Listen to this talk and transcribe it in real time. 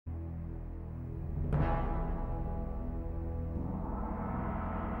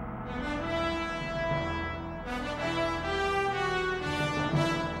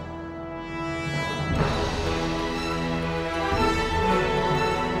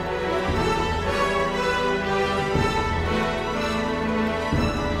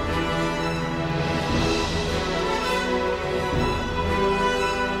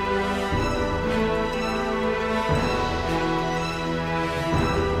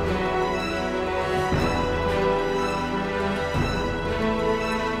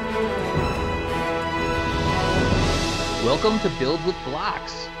Welcome to Build with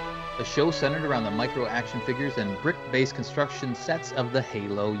Blocks, a show centered around the micro action figures and brick-based construction sets of the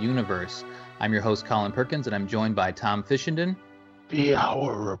Halo universe. I'm your host, Colin Perkins, and I'm joined by Tom Fishenden. The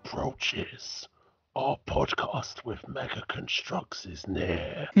hour approaches. Our podcast with Mega Construx is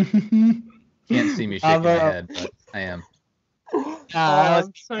near. Can't see me shaking my head, but I am.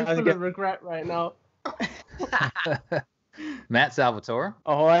 I'm so full of regret right now. Matt Salvatore.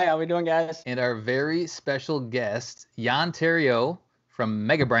 Ahoy, how we doing, guys? And our very special guest, Jan Theriault from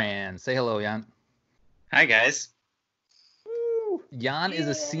Mega Brands. Say hello, Jan. Hi, guys. Jan is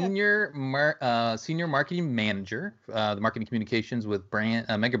a senior marketing manager, the marketing communications with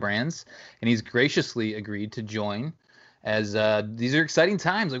Mega Brands, and he's graciously agreed to join as these are exciting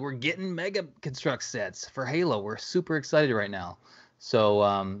times. Like, we're getting Mega Construx sets for Halo. We're super excited right now.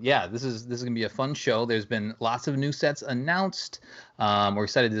 So yeah, this is gonna be a fun show. There's been lots of new sets announced. We're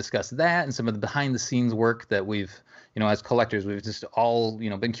excited to discuss that and some of the behind the scenes work that we've, as collectors, we've just all,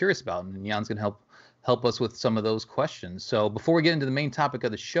 been curious about, and Jan's gonna help us with some of those questions. So before we get into the main topic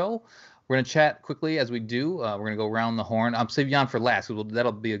of the show, we're gonna chat quickly as we do. We're gonna go around the horn. I'll save Jan for last, because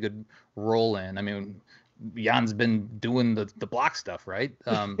that'll be a good roll in. I mean, Jan's been doing the block stuff, right?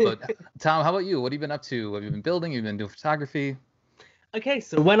 But Tom, how about you? What have you been up to? Have you been building? Have you been doing photography? Okay,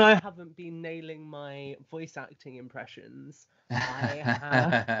 so when I haven't been nailing my voice acting impressions,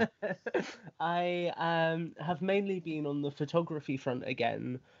 I have mainly been on the photography front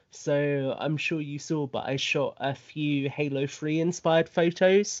again. So I'm sure you saw, but I shot a few Halo 3 inspired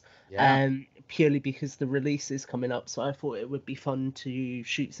photos, purely because the release is coming up. So I thought it would be fun to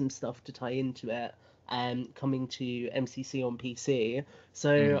shoot some stuff to tie into it, coming to MCC on PC.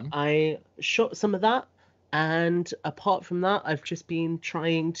 So I shot some of that. And apart from that, I've just been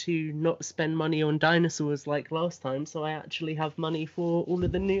trying to not spend money on dinosaurs like last time, so I actually have money for all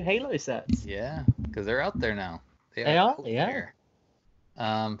of the new Halo sets. Yeah, because they're out there now. They are, yeah.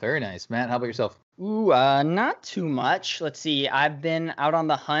 Very nice. Matt, how about yourself? Ooh, not too much. Let's see. I've been out on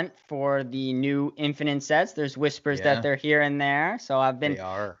the hunt for the new Infinite sets. There's whispers that they're here and there, so They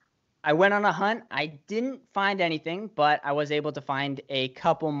are. I went on a hunt. I didn't find anything, but I was able to find a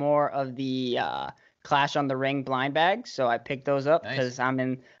couple more of the Clash on the Ring blind bags, so I picked those up because I'm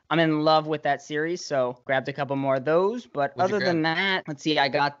in love with that series. So grabbed a couple more of those. But other than that, let's see. I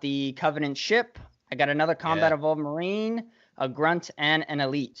got the Covenant ship. I got another Combat Evolved Marine, a Grunt, and an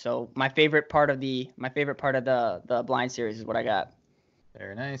Elite. So my favorite part of the blind series is what I got.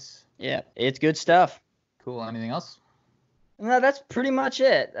 Very nice. Yeah, it's good stuff. Cool. Anything else? No, that's pretty much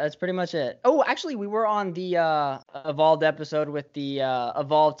it. Oh, actually, we were on the Evolved episode with the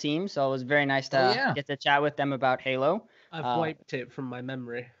Evolved team, so it was very nice to get to chat with them about Halo. I've wiped it from my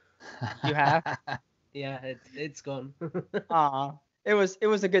memory. You have? Yeah, it's gone. It was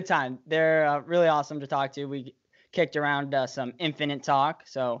a good time. They're really awesome to talk to. We kicked around some Infinite talk,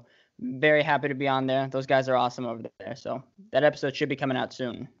 so very happy to be on there. Those guys are awesome over there. So that episode should be coming out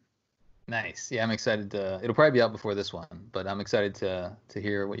soon. Nice. Yeah, I'm excited it'll probably be out before this one, but I'm excited to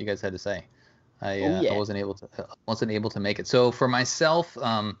hear what you guys had to say. I wasn't able to make it. So for myself,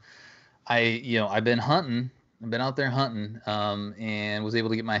 I've been hunting. I've been out there hunting, and was able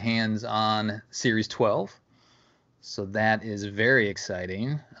to get my hands on Series 12. So that is very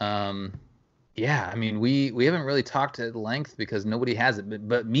exciting. Yeah, I mean, we haven't really talked at length because nobody has it,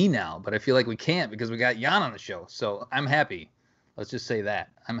 but me now. But I feel like we can't because we got Jan on the show. So I'm happy. Let's just say that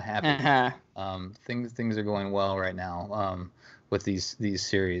I'm happy. Things are going well right now with these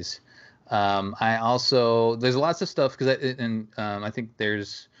series. I also, there's lots of stuff because I think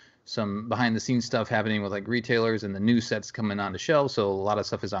there's some behind the scenes stuff happening with like retailers and the new sets coming onto shelves. So a lot of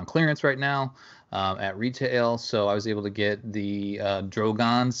stuff is on clearance right now at retail. So I was able to get the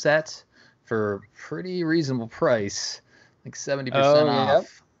Drogon set for pretty reasonable price, like 70%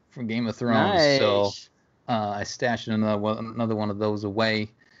 off from Game of Thrones. Nice. So I stashed another one of those away,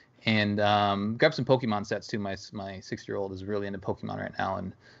 and grabbed some Pokemon sets too. My 6-year-old is really into Pokemon right now,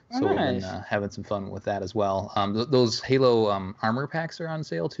 and so we've been having some fun with that as well. Those Halo armor packs are on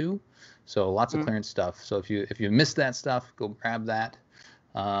sale too, so lots of clearance stuff. So if you missed that stuff, go grab that.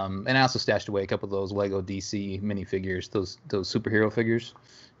 And I also stashed away a couple of those Lego DC minifigures, those superhero figures.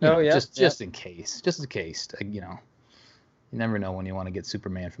 Just in case, you never know when you want to get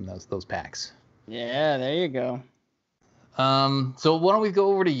Superman from those packs. Yeah, there you go. So why don't we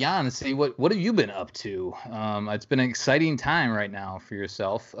go over to Jan and see what have you been up to? It's been an exciting time right now for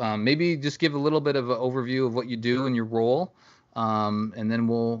yourself. Maybe just give a little bit of an overview of what you do and your role, and then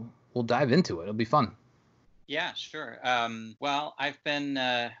we'll dive into it. It'll be fun. Yeah, sure. Well, I've been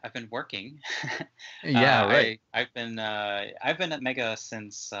working. Yeah, right. I've been at Mega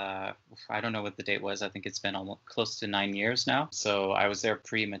since I don't know what the date was. I think it's been almost close to 9 years now. So I was there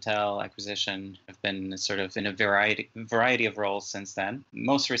pre-Mattel acquisition. I've been sort of in a variety of roles since then.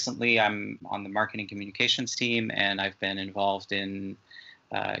 Most recently, I'm on the marketing communications team, and I've been involved in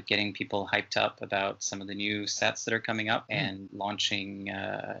getting people hyped up about some of the new sets that are coming up and launching,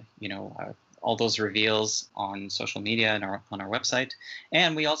 all those reveals on social media and on our website.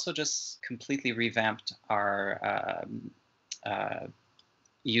 And we also just completely revamped our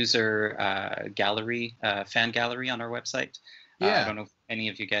user gallery, fan gallery on our website. I don't know if any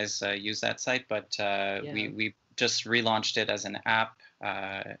of you guys use that site, but we just relaunched it as an app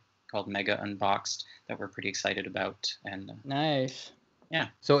called Mega Unboxed that we're pretty excited about. And nice. Yeah.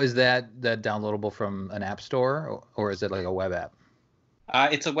 So is that downloadable from an app store, or is it like a web app?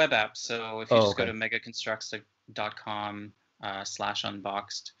 It's a web app. So if you just go to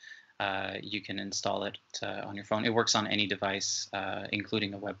megaconstrux.com/unboxed, you can install it on your phone. It works on any device,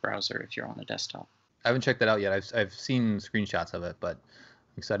 including a web browser if you're on a desktop. I haven't checked that out yet. I've seen screenshots of it, but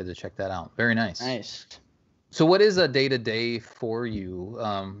I'm excited to check that out. Very nice. Nice. So what is a day-to-day for you?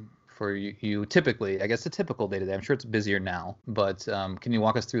 For you typically, I guess a typical day-to-day. I'm sure it's busier now, but can you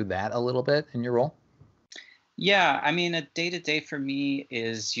walk us through that a little bit in your role? Yeah, I mean, a day-to-day for me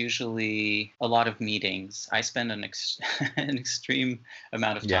is usually a lot of meetings. I spend an extreme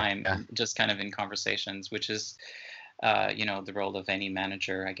amount of time just kind of in conversations, which is, the role of any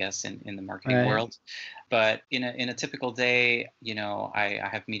manager, I guess, in the marketing world. But in a typical day, I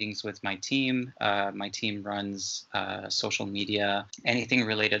have meetings with my team. My team runs social media, anything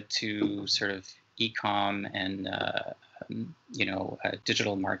related to sort of e-com and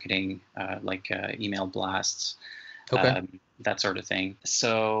digital marketing, like email blasts, that sort of thing.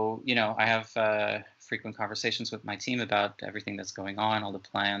 So, I have frequent conversations with my team about everything that's going on, all the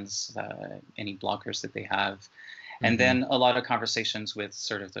plans, any blockers that they have. And then a lot of conversations with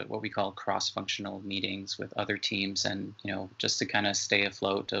sort of what we call cross-functional meetings with other teams, and, just to kind of stay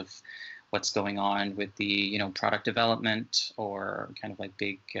afloat of what's going on with the, product development or kind of like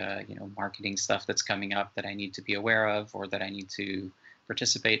big, marketing stuff that's coming up that I need to be aware of or that I need to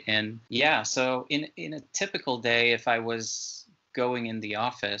participate in. Yeah. So in a typical day, if I was going in the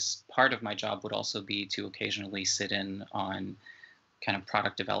office, part of my job would also be to occasionally sit in on kind of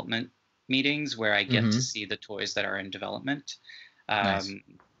product development meetings where I get to see the toys that are in development. Nice.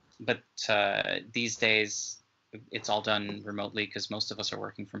 But these days, it's all done remotely because most of us are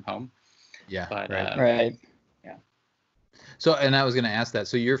working from home. Yeah. But, right. Yeah. So, and I was going to ask that.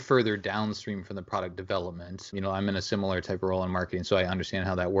 So you're further downstream from the product development. I'm in a similar type of role in marketing, so I understand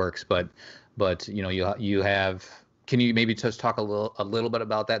how that works. But you have. Can you maybe just talk a little bit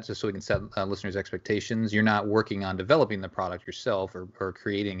about that, just so we can set listeners' expectations? You're not working on developing the product yourself or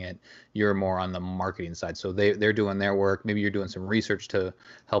creating it. You're more on the marketing side. So they're doing their work. Maybe you're doing some research to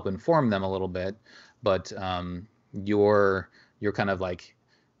help inform them a little bit. But you're kind of like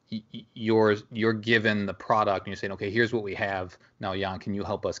you're given the product and you're saying, okay, here's what we have now. Jan, can you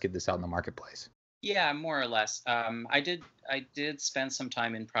help us get this out in the marketplace? Yeah, more or less. I did spend some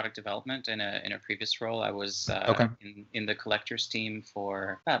time in product development in a previous role. I was in the collectors team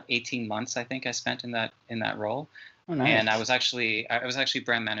for about 18 months. I think I spent in that role. Oh, nice. And I was actually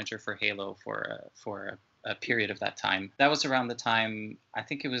brand manager for Halo for a period of that time. That was around the time, I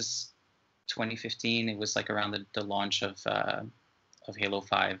think it was 2015. It was like around the launch of Halo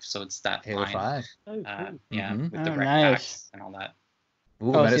 5. So it's that Halo 5. With the rec packs and all that.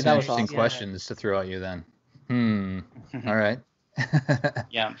 Ooh, that is some interesting questions to throw at you then. All right.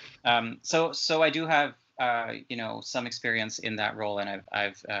 Yeah. So I do have some experience in that role, and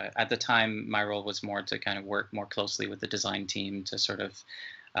I've at the time my role was more to kind of work more closely with the design team to sort of.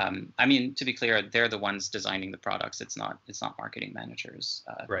 I mean, to be clear, they're the ones designing the products. It's not marketing managers.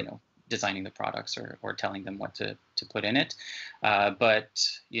 Right. Designing the products or telling them what to put in it. But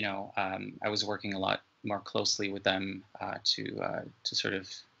I was working a lot more closely with them to sort of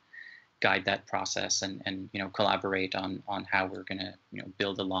guide that process and collaborate on how we're going to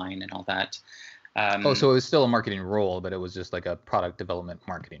build a line and all that. So it was still a marketing role, but it was just like a product development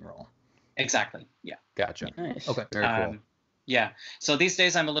marketing role. Exactly. Yeah. Gotcha. Nice. Okay. Very cool. Yeah. So these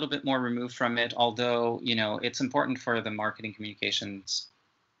days I'm a little bit more removed from it, although it's important for the marketing communications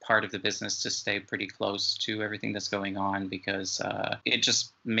part of the business to stay pretty close to everything that's going on, because it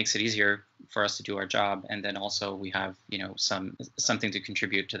just makes it easier for us to do our job. And then also we have something to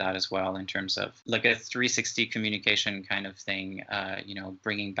contribute to that as well, in terms of like a 360 communication kind of thing,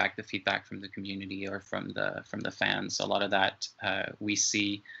 bringing back the feedback from the community or from the fans. A lot of that we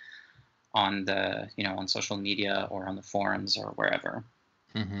see on the on social media or on the forums or wherever.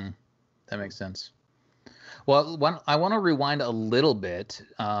 Mm-hmm. That makes sense. Well, I want to rewind a little bit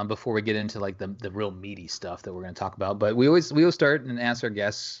before we get into like the real meaty stuff that we're going to talk about. But we always start and ask our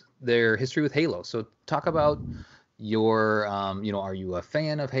guests their history with Halo. So talk about your are you a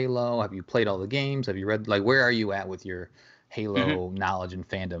fan of Halo? Have you played all the games? Have you read, like, where are you at with your Halo knowledge and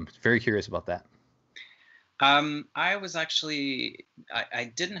fandom? Very curious about that. I was actually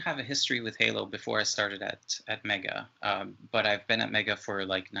I didn't have a history with Halo before I started at Mega, but I've been at Mega for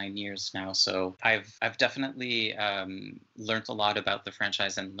like 9 years now, so I've definitely learned a lot about the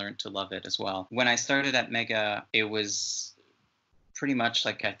franchise and learned to love it as well. When I started at Mega, it was pretty much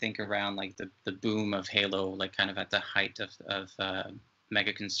like, I think, around like the boom of Halo, like kind of at the height of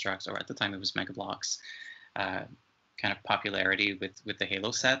Mega Construx, or at the time it was Mega Bloks. Kind of popularity with the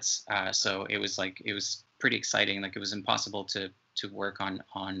Halo sets, so it was pretty exciting. Like, it was impossible to work on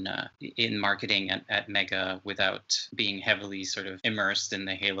in marketing at Mega without being heavily sort of immersed in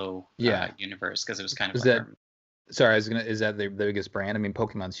the Halo universe, because it was kind of is that the biggest brand? I mean,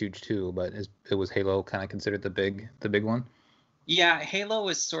 Pokemon's huge too, but was Halo kind of considered the big one? Yeah, Halo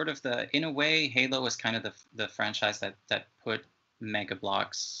is sort of in a way, Halo is kind of the franchise that put Mega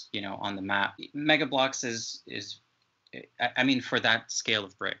Bloks on the map. Mega Bloks is I mean, for that scale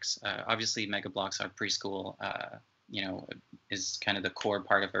of bricks, obviously Mega Bloks, our preschool, is kind of the core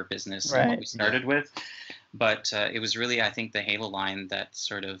part of our business, and what we started with. But it was really, I think, the Halo line that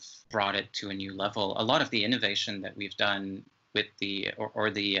sort of brought it to a new level. A lot of the innovation that we've done with a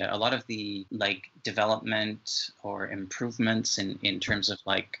lot of the like development or improvements in terms of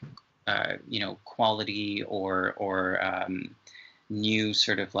like quality or new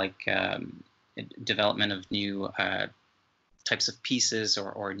sort of like development of new types of pieces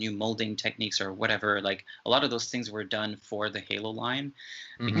or new molding techniques or whatever. Like, a lot of those things were done for the Halo line,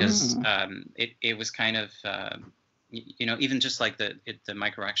 because it was kind of even just like the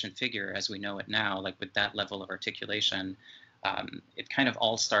micro action figure as we know it now, like with that level of articulation, it kind of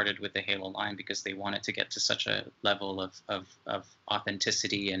all started with the Halo line, because they wanted to get to such a level of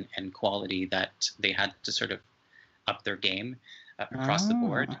authenticity and quality that they had to sort of up their game across the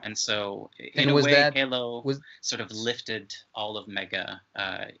board. And so in a way, Halo sort of lifted all of Mega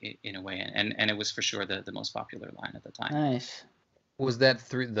in a way, and it was for sure the most popular line at the time. Nice. Was that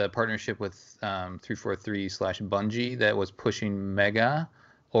through the partnership with 343/Bungie that was pushing Mega,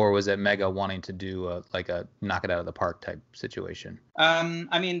 or was it Mega wanting to do a knock it out of the park type situation?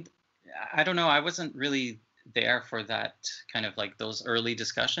 I mean, I don't know. I wasn't really there for that kind of like those early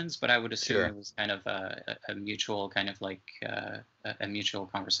discussions, but I would assume it was kind of a mutual kind of like a mutual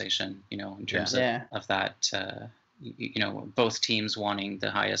conversation, in terms of that, both teams wanting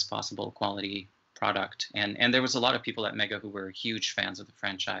the highest possible quality product, and there was a lot of people at Mega who were huge fans of the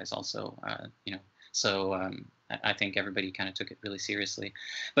franchise also, so I think everybody kind of took it really seriously.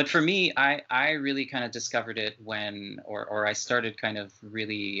 But for me, I really kind of discovered it when I started kind of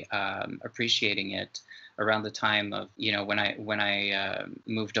really appreciating it around the time of when I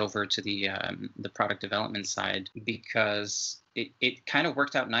moved over to the product development side, because it kind of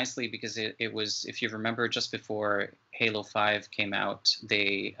worked out nicely, because it was, if you remember, just before Halo 5 came out,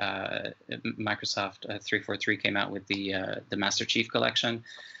 Microsoft 343 came out with the Master Chief Collection.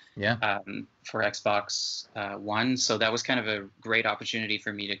 For Xbox One, so that was kind of a great opportunity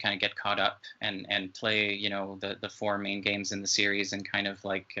for me to kind of get caught up and play the 4 main games in the series, and kind of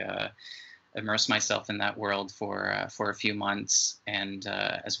like immerse myself in that world for a few months, and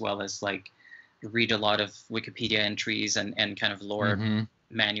as well as like read a lot of Wikipedia entries and kind of lore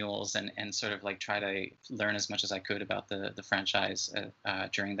manuals, and sort of like try to learn as much as I could about the franchise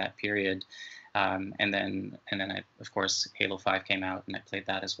during that period. And then I, of course, Halo 5 came out, and I played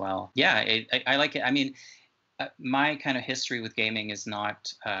that as well. Yeah, I like it. I mean, my kind of history with gaming is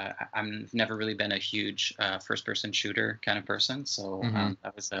not, I've never really been a huge first-person shooter kind of person. So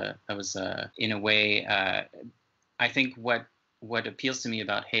that was in a way, I think what appeals to me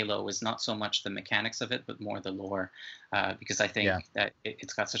about Halo is not so much the mechanics of it, but more the lore, because I think that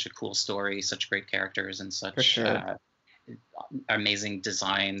it's got such a cool story, such great characters, and such amazing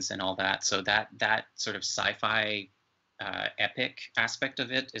designs and all that. So that sort of sci-fi epic aspect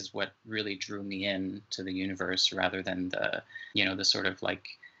of it is what really drew me in to the universe, rather than the the sort of like,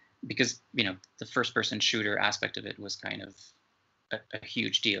 because the first person shooter aspect of it was kind of a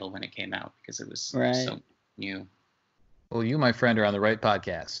huge deal when it came out, because it was so new. Well, you, my friend, are on the right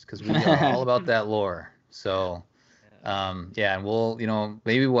podcast, because we are all about that lore. So and we'll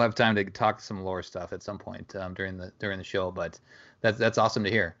maybe we'll have time to talk some lore stuff at some point during the show, but That's awesome to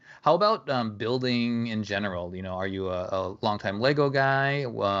hear. How about building in general? Are you a longtime Lego guy?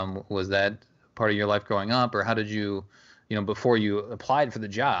 Was that part of your life growing up, or how did you, before you applied for the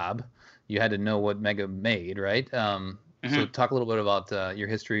job, you had to know what Mega made, right? So talk a little bit about your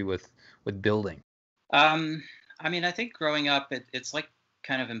history with building. I mean, I think growing up, it's like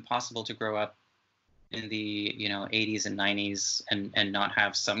kind of impossible to grow up in the 80s and 90s and not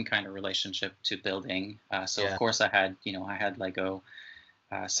have some kind of relationship to building. So of course I had Lego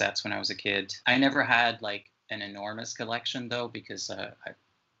sets when I was a kid. I never had like an enormous collection though, because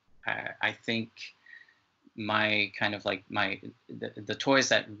I think my kind of like the toys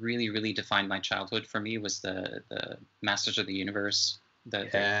that really defined my childhood for me was the Masters of the Universe,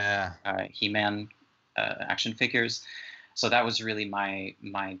 the He-Man action figures. So that was really my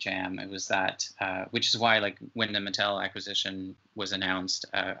jam. It was that, which is why like when the Mattel acquisition was announced,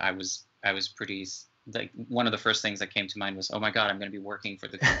 I was pretty like one of the first things that came to mind was, oh my God, I'm going to be working for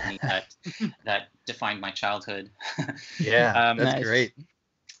the company that defined my childhood. Yeah, that's nice. great.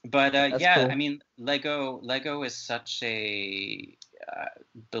 But That's yeah, cool. I mean, Lego is such a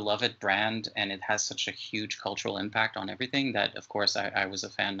beloved brand, and it has such a huge cultural impact on everything that, of course, I was a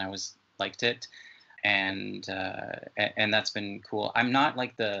fan. I liked it, and that's been cool. I'm not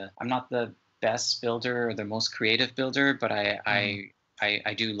the best builder or the most creative builder, but I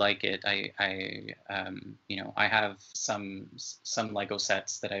do like it. I have some Lego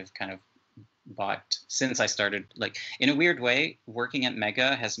sets that I've kind of bought since I started. Like in a weird way, working at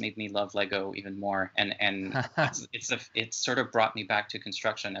Mega has made me love Lego even more, and it's sort of brought me back to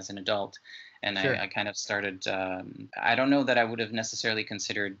construction as an adult, and Sure. I kind of started. I don't know that I would have necessarily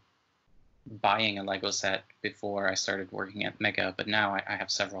considered buying a Lego set before I started working at Mega, but now I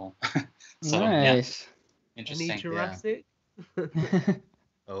have several. So Nice. yeah, interesting. Any Jurassic?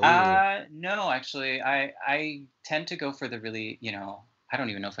 Oh. No, actually, I tend to go for the really, I don't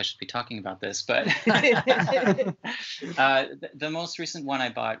even know if I should be talking about this, but the most recent one I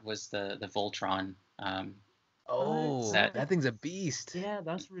bought was the Voltron. Set. That thing's a beast. Yeah,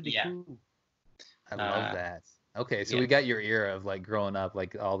 that's really cool. I love that. Okay, so yeah. we got your era of like growing up,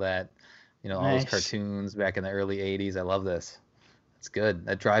 like all that, all those cartoons back in the early 80s. I love this. It's good.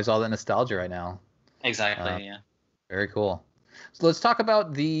 That drives all that nostalgia right now. Exactly, yeah. Very cool. So let's talk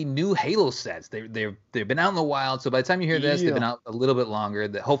about the new Halo sets. They've been out in the wild. So by the time you hear this, they've been out a little bit longer.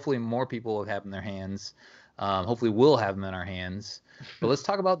 That hopefully more people will have in their hands. Hopefully we'll have them in our hands. But let's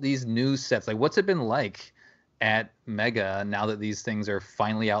talk about these new sets. Like, what's it been like at Mega now that these things are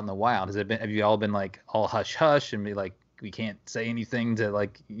finally out in the wild? Have you all been like all hush hush and be like, we can't say anything to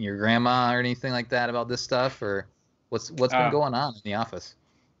like your grandma or anything like that about this stuff? Or what's been going on in the office?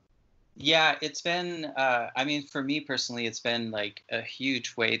 Yeah, it's been, I mean, for me personally, it's been like a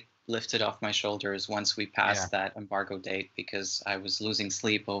huge weight lifted off my shoulders once we passed that embargo date, because I was losing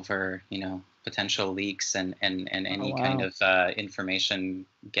sleep over, potential leaks and any kind of information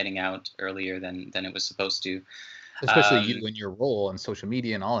getting out earlier than it was supposed to. Especially you and your role on social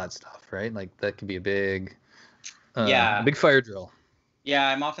media and all that stuff, right? Like that could be a big fire drill. Yeah,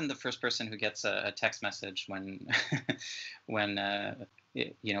 I'm often the first person who gets a text message when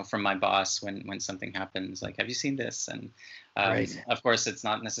from my boss when something happens, like, have you seen this? And of course it's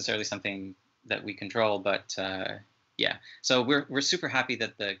not necessarily something that we control, but so we're super happy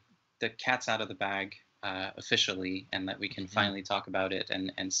that the cat's out of the bag officially, and that we can finally talk about it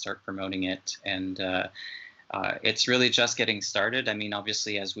and start promoting it. And it's really just getting started. I mean,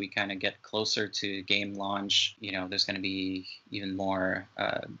 obviously, as we kind of get closer to game launch, there's going to be even more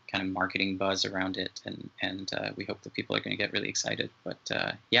kind of marketing buzz around it, and we hope that people are going to get really excited. But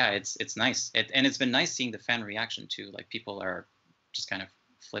it's nice, and it's been nice seeing the fan reaction too. Like, people are just kind of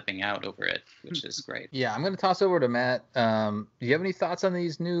flipping out over it, which is great. Yeah, I'm going to toss over to Matt. Do you have any thoughts on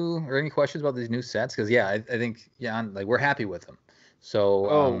these new, or any questions about these new sets? Because I think like we're happy with them.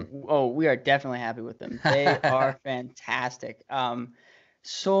 So we are definitely happy with them. They are fantastic.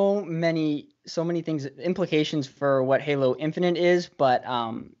 So many things, implications for what Halo Infinite is, but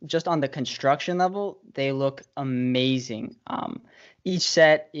just on the construction level, they look amazing. Each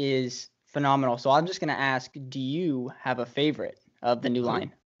set is phenomenal. So I'm just gonna ask, do you have a favorite of the new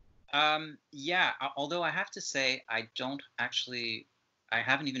line? Yeah, although I have to say I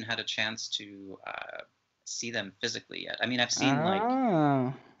haven't even had a chance to see them physically yet. I mean, I've seen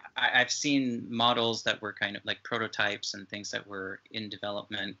I've seen models that were kind of like prototypes and things that were in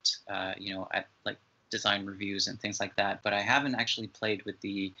development, at like design reviews and things like that. But I haven't actually played with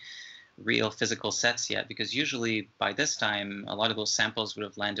the real physical sets yet, because usually by this time a lot of those samples would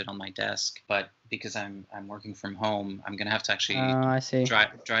have landed on my desk. But because I'm working from home, I'm gonna have to actually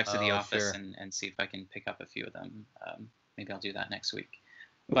drive to the office and see if I can pick up a few of them. maybe I'll do that next week.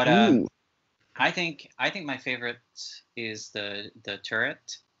 But I think my favorite is the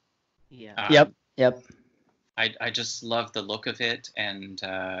turret. Yeah. Yep. I just love the look of it, and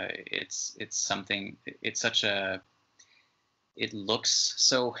it's something. It's such a. It looks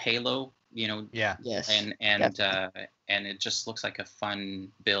so Halo, Yeah. Yes. And it just looks like a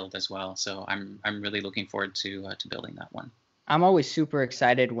fun build as well. So I'm really looking forward to building that one. I'm always super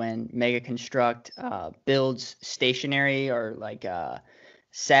excited when Mega Construct builds stationary or like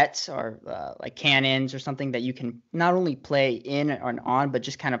sets or like cannons or something that you can not only play in or on, but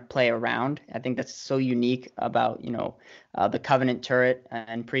just kind of play around. I think that's so unique about the Covenant turret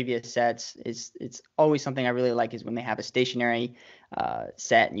and previous sets. It's always something I really like is when they have a stationary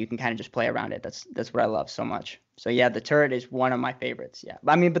set and you can kind of just play around it. That's what I love so much. So yeah, the turret is one of my favorites. Yeah,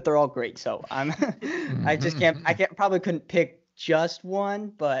 I mean, but they're all great. So I'm I probably couldn't pick just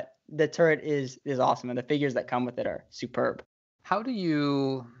one, but the turret is awesome and the figures that come with it are superb. How do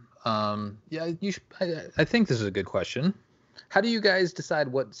you I think this is a good question. How do you guys decide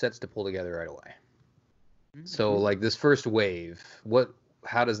what sets to pull together right away? So like this first wave,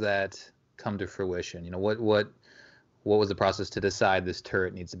 how does that come to fruition? What was the process to decide this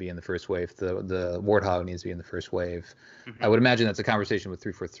turret needs to be in the first wave, the Warthog needs to be in the first wave? I would imagine that's a conversation with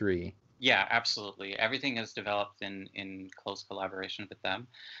 343. Yeah, absolutely. Everything is developed in close collaboration with them.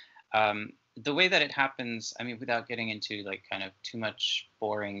 The way that it happens, I mean, without getting into like kind of too much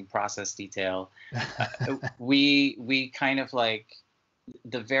boring process detail, we kind of like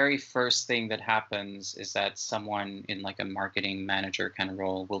the very first thing that happens is that someone in like a marketing manager kind of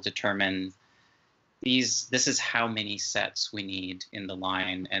role will determine this is how many sets we need in the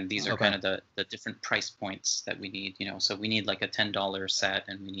line, and these are kind of the different price points that we need. So we need like a $10 set,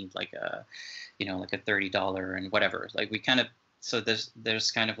 and we need like a like a $30 and whatever. Like we kind of so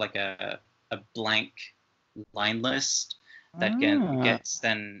there's kind of like a blank line list that gets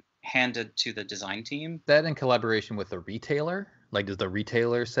then handed to the design team. That in collaboration with the retailer? Like, does the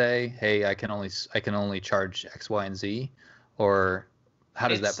retailer say, "Hey, I can only charge X, Y, and Z," or how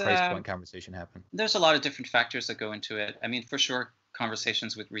does that price point conversation happen? There's a lot of different factors that go into it. I mean, for sure,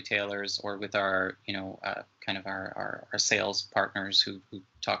 conversations with retailers or with our kind of our sales partners who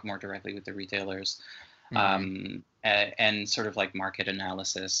talk more directly with the retailers. And sort of like market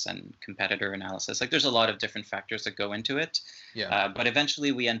analysis and competitor analysis. Like there's a lot of different factors that go into it. Yeah. But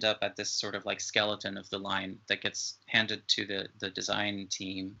eventually we end up at this sort of like skeleton of the line that gets handed to the design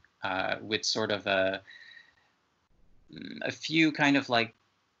team with sort of a few kind of like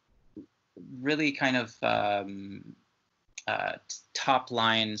really kind of top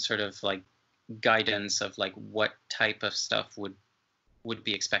line sort of like guidance of like what type of stuff would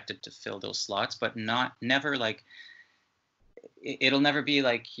be expected to fill those slots, but never like it'll never be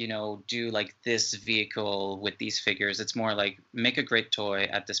like do like this vehicle with these figures. It's more like make a great toy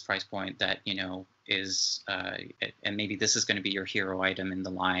at this price point that is and maybe this is going to be your hero item in the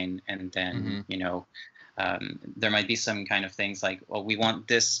line, and then there might be some kind of things like, well, we want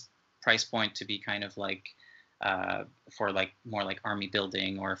this price point to be kind of like for like more like army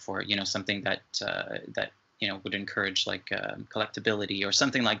building, or for something that would encourage like collectability or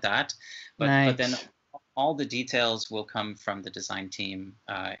something like that. But then all the details will come from the design team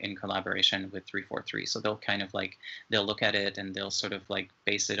in collaboration with 343. So they'll kind of like they'll look at it and they'll sort of like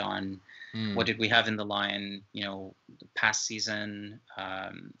base it on what did we have in the line, the past season,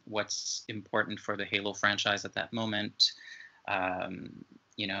 what's important for the Halo franchise at that moment.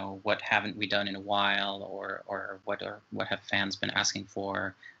 What haven't we done in a while, or what have fans been asking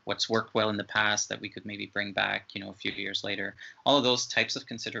for, what's worked well in the past that we could maybe bring back, a few years later, all of those types of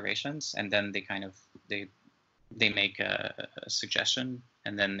considerations. And then they kind of, they make a suggestion,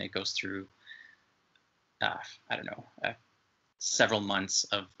 and then it goes through, several months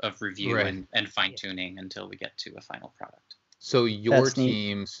of review and fine tuning until we get to a final product. So your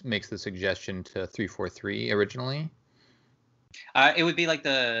team makes the suggestion to 343 originally? It would be like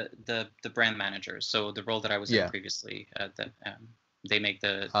the brand managers. So the role that I was in previously, they make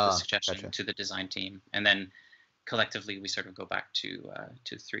the suggestion to the design team, and then collectively we sort of go back to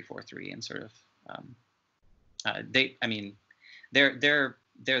 343 and sort of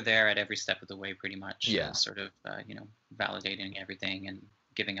they're there at every step of the way pretty much. Sort of validating everything and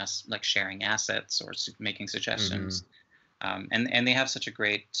giving us like sharing assets or making suggestions. And they have such a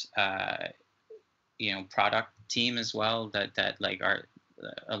great product team as well that like are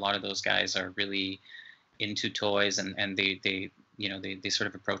a lot of those guys are really into toys, and they sort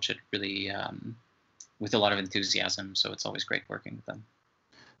of approach it really with a lot of enthusiasm. So it's always great working with them.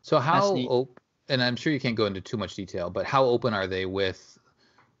 So how open, and I'm sure you can't go into too much detail, but how open are they with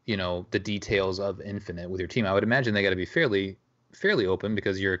the details of Infinite with your team? I would imagine they got to be fairly open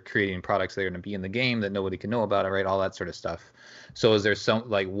because you're creating products that are going to be in the game that nobody can know about it, right? All that sort of stuff. So is there some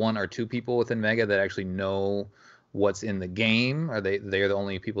like one or two people within Mega that actually know what's in the game? Are they're the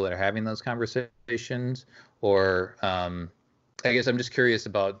only people that are having those conversations? Or I guess I'm just curious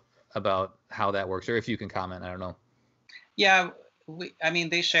about how that works, or if you can comment. I don't know. Yeah,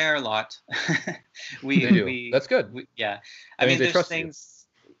 they share a lot. They do. That's good. Yeah. There's things.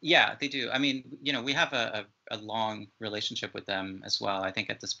 Yeah, they do. We have a long relationship with them as well. I think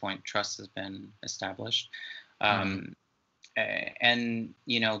at this point, trust has been established. And,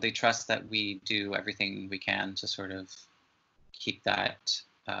 they trust that we do everything we can to sort of keep that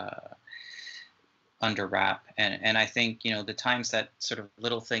under wrap. And I think, the times that sort of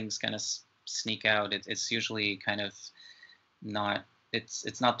little things kind of sneak out, it's usually kind of not,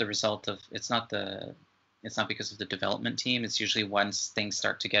 it's not the result of, it's not because of the development team. It's usually once things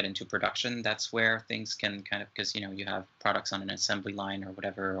start to get into production, that's where things can kind of, because, you have products on an assembly line or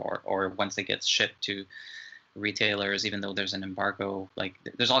whatever, or once they get shipped to retailers, even though there's an embargo, like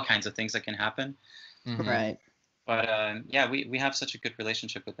there's all kinds of things that can happen. Mm-hmm. Right. But we have such a good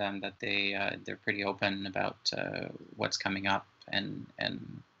relationship with them that they're pretty open about what's coming up and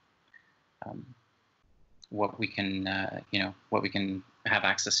what we can have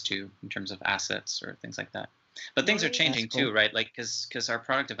access to in terms of assets or things like that. But things are changing too, right? Like because our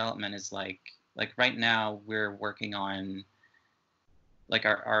product development is like right now we're working on like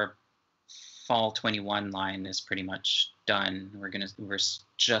our fall 21 line is pretty much done. We're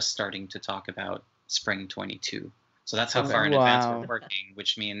just starting to talk about spring 22. So that's how far in advance we're working,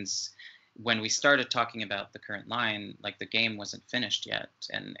 which means when we started talking about the current line, like the game wasn't finished yet,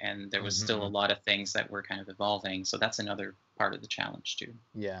 and there was still a lot of things that were kind of evolving. So that's another part of the challenge too.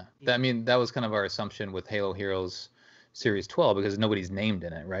 Yeah. That was kind of our assumption with Halo Heroes Series 12 because nobody's named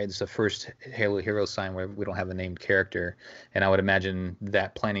in it, right? It's the first Halo Heroes sign where we don't have a named character, and I would imagine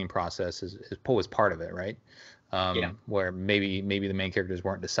that planning process is part of it, right? Where maybe the main characters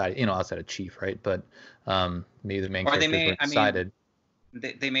weren't decided, outside of Chief, right? But maybe the main characters weren't decided.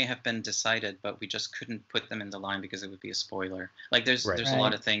 They may have been decided, but we just couldn't put them in the line because it would be a spoiler. Like there's a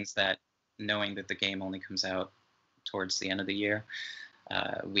lot of things that, knowing that the game only comes out towards the end of the year,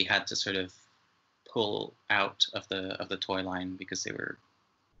 we had to sort of pull out of the toy line because they were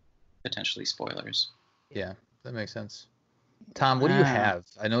potentially spoilers. Yeah, that makes sense. Tom, what do you have?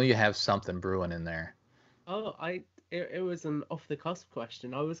 I know you have something brewing in there. Oh, it was an off the cusp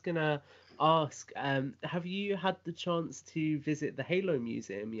question. I was gonna ask, have you had the chance to visit the Halo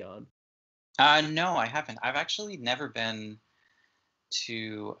Museum, Jan? No, I haven't. I've actually never been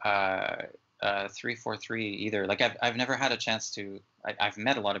to 343 either. Like I've never had a chance to. I've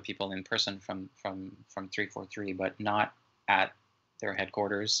met a lot of people in person from 343, but not at their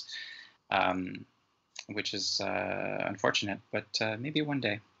headquarters, which is unfortunate. But maybe one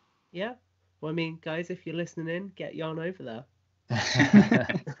day. Yeah. Well, guys, if you're listening in, get Jan over there.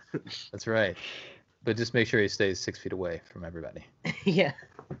 That's right. But just make sure he stays 6 feet away from everybody. Yeah.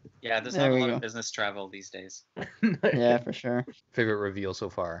 Yeah, there's not a lot of business travel these days. Yeah, for sure. Favorite reveal so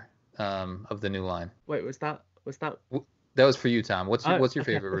far of the new line? Wait, was that? That was for you, Tom. What's your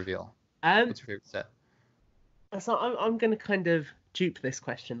favorite reveal? What's your favorite set? So I'm going to kind of dupe this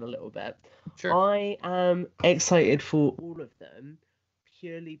question a little bit. Sure. I am excited for all of them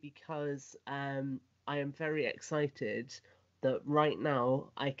purely because I am very excited that right now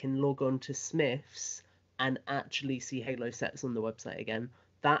I can log on to Smith's and actually see Halo sets on the website again.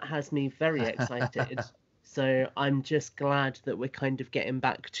 That has me very excited. So I'm just glad that we're kind of getting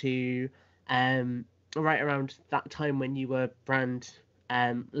back to right around that time when you were brand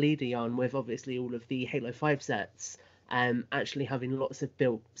leader on with obviously all of the Halo 5 sets, actually having lots of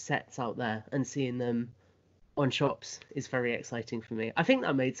built sets out there and seeing them on shops is very exciting for me. I think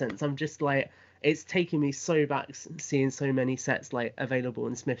that made sense. I'm just like, it's taking me so back seeing so many sets like available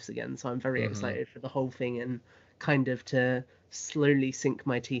in Smith's again. So I'm very excited for the whole thing and kind of to slowly sink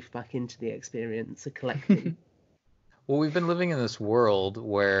my teeth back into the experience of collecting. Well, we've been living in this world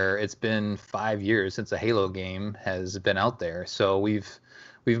where it's been 5 years since a Halo game has been out there. So we've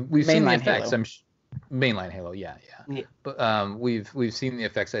seen the effects. Mainline Halo, yeah. But we've seen the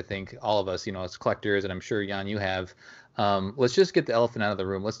effects. I think all of us, as collectors, and I'm sure Jan, you have. Let's just get the elephant out of the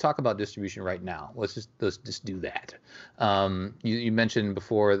room. Let's talk about distribution right now. Let's just do that. You mentioned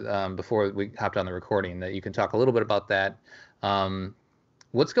before we hopped on the recording that you can talk a little bit about that.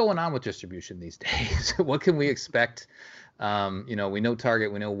 What's going on with distribution these days? What can we expect? We know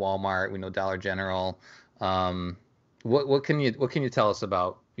Target, we know Walmart, we know Dollar General. What can you tell us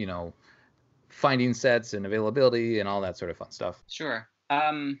about finding sets and availability and all that sort of fun stuff? Sure.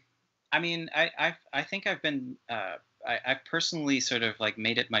 I mean, I think I've been I've personally sort of like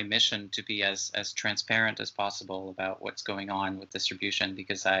made it my mission to be as transparent as possible about what's going on with distribution,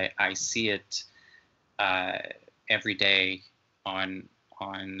 because I see it every day on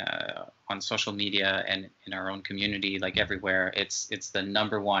social media and in our own community, like everywhere. It's the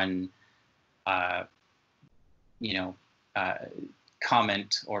number one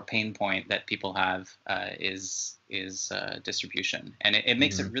comment or pain point that people have is distribution, and it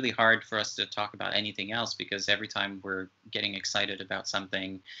makes it really hard for us to talk about anything else, because every time we're getting excited about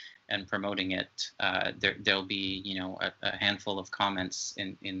something and promoting it, there'll be a handful of comments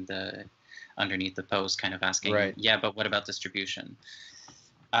in the underneath the post, kind of asking, right, yeah, but what about distribution?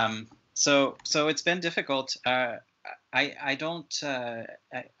 So it's been difficult. I don't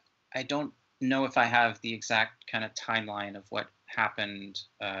know if I have the exact kind of timeline of what happened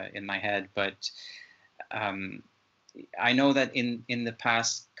in my head, but I know that in the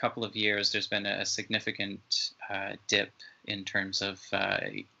past couple of years there's been a significant dip in terms of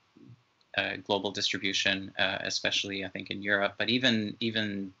global distribution, especially I think in Europe, but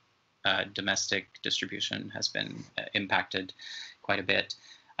even domestic distribution has been impacted quite a bit.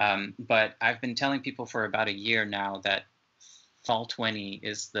 But I've been telling people for about a year now that fall 20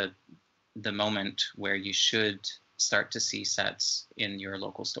 is the moment where you should start to see sets in your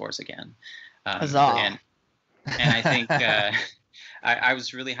local stores again. And I think I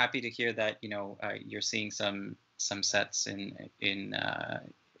was really happy to hear that you're seeing some sets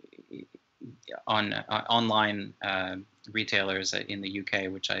on online retailers in the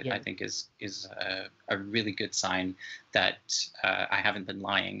UK, which I think is a really good sign that I haven't been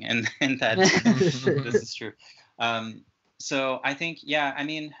lying, and that this is true. So I think, I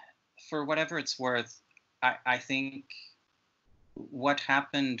mean, for whatever it's worth, I think what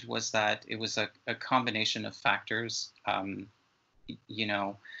happened was that it was a combination of factors.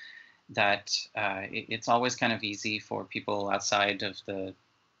 That it's always kind of easy for people outside of the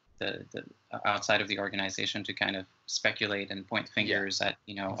outside of the organization to kind of speculate and point fingers at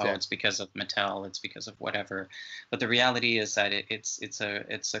exactly. Oh, it's because of Mattel, it's because of whatever. But the reality is that it's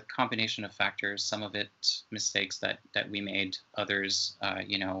a combination of factors. Some of it mistakes that we made, others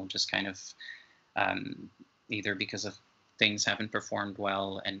just kind of either because of things haven't performed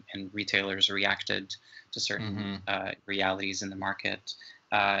well and retailers reacted to certain realities in the market.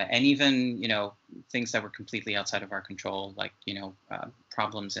 And even things that were completely outside of our control, like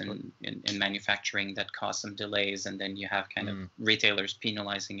problems in manufacturing that caused some delays, and then you have kind of retailers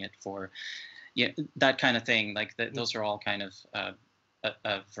penalizing it for that kind of thing. Like those are all kind of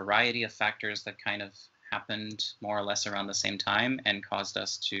a variety of factors that kind of happened more or less around the same time and caused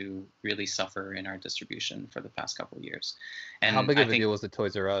us to really suffer in our distribution for the past couple of years. And how big of a deal was the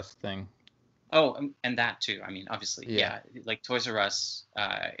Toys R Us thing? Oh, and that too. I mean, obviously, like Toys R Us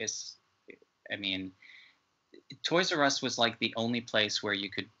Toys R Us was like the only place where you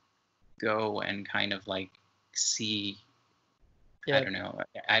could go and kind of like see. I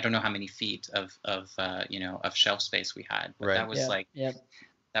don't know how many feet of shelf space we had, but that was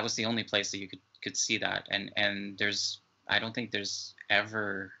that was the only place that you could see that. And I don't think there's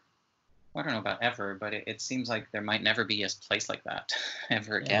ever. I don't know about ever, but it seems like there might never be a place like that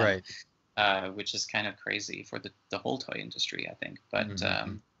ever again. Right. Which is kind of crazy for the whole toy industry, I think. But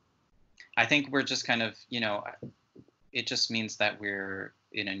I think we're just kind of, it just means that we're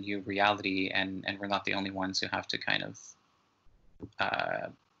in a new reality, and we're not the only ones who have to kind of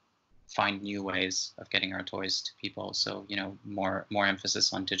find new ways of getting our toys to people. So, more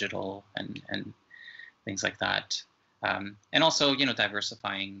emphasis on digital and things like that. And also,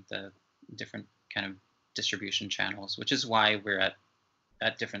 diversifying the different kind of distribution channels, which is why we're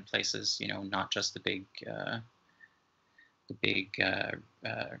at different places, not just the big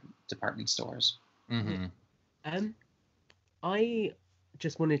department stores. I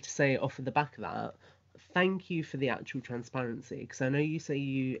just wanted to say off of the back of that, thank you for the actual transparency, because I know you say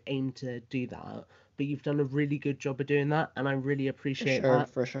you aim to do that, but you've done a really good job of doing that, and I really appreciate that.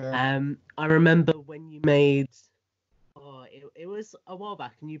 For sure. I remember when you made, it was a while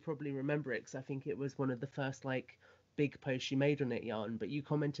back, and you probably remember it, because I think it was one of the first big post you made on it, Jan, but you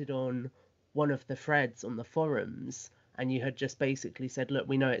commented on one of the threads on the forums, and you had just basically said, look,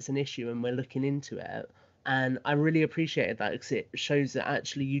 we know it's an issue and we're looking into it. And I really appreciated that, because it shows that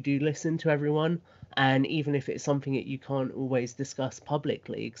actually you do listen to everyone, and even if it's something that you can't always discuss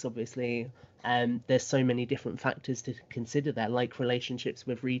publicly, because obviously there's so many different factors to consider there, like relationships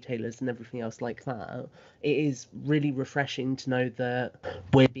with retailers and everything else like that, it is really refreshing to know that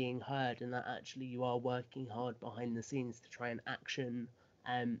we're being heard and that actually you are working hard behind the scenes to try and action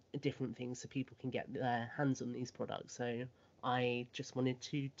different things so people can get their hands on these products. So I just wanted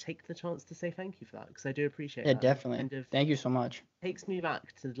to take the chance to say thank you for that, because I do appreciate Yeah, that. definitely. Thank you so much. Takes me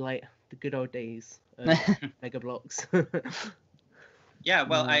back to like the good old days of Mega Bloks. Yeah,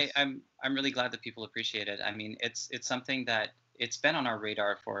 well, I'm really glad that people appreciate it. I mean, it's something that it's been on our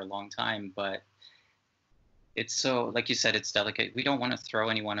radar for a long time, but it's so, like you said, it's delicate. We don't want to throw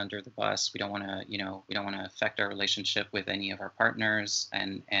anyone under the bus. We don't want to, we don't want to affect our relationship with any of our partners,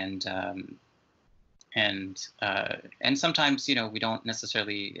 and sometimes, we don't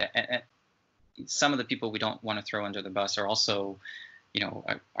necessarily. Some of the people we don't want to throw under the bus are also,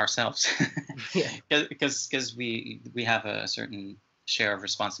 ourselves, because we have a certain share of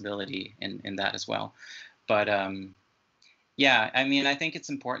responsibility in that as well. But yeah, I mean, I think it's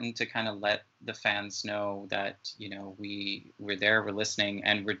important to kind of let the fans know that, we're there, we're listening,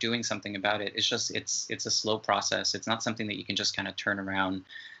 and we're doing something about it. It's just, it's a slow process. It's not something that you can just kind of turn around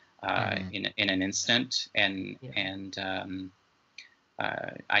in an instant. And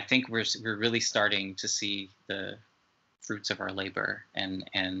I think we're really starting to see the fruits of our labor,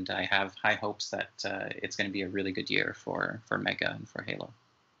 and I have high hopes that it's going to be a really good year for Mega and for Halo.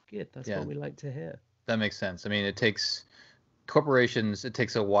 Good, that's what we like to hear. That makes sense. I mean, it takes corporations, it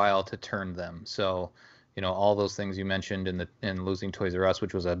takes a while to turn them. So, all those things you mentioned in losing Toys R Us,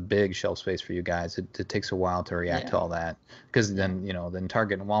 which was a big shelf space for you guys, it takes a while to react to all that, because then then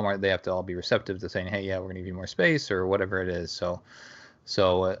Target and Walmart, they have to all be receptive to saying, hey, yeah, we're going to give you more space or whatever it is. So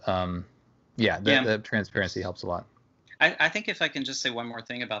the transparency helps a lot. I think if I can just say one more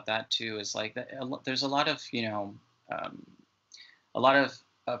thing about that too, is like there's a lot of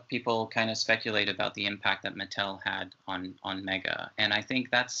people kind of speculate about the impact that Mattel had on Mega, and I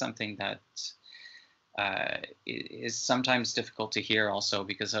think that's something that is sometimes difficult to hear also,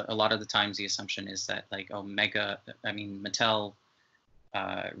 because a lot of the times the assumption is that Mattel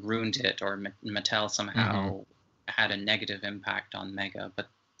ruined it, or Mattel somehow had a negative impact on Mega. But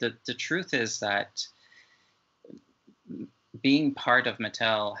the truth is that being part of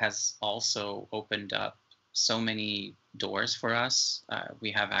Mattel has also opened up so many doors for us.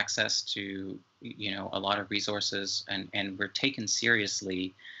 We have access to a lot of resources, and we're taken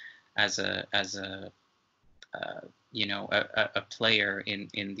seriously as a player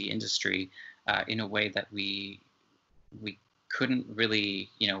in the industry in a way that we couldn't really,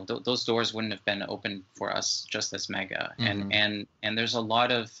 those doors wouldn't have been open for us just as Mega. And there's a lot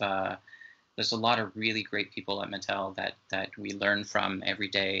of really great people at Mattel that we learn from every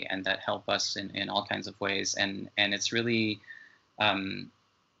day, and that help us in all kinds of ways. And it's really,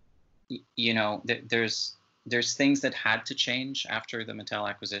 there's things that had to change after the Mattel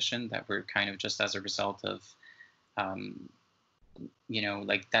acquisition that were kind of just as a result of,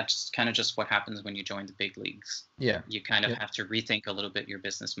 that's kind of just what happens when you join the big leagues. Yeah. You kind of have to rethink a little bit your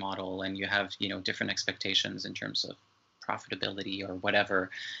business model, and you have, different expectations in terms of profitability or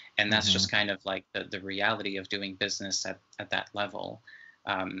whatever. And that's just kind of like the reality of doing business at that level.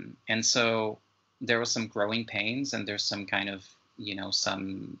 And so there was some growing pains, and there's some kind of,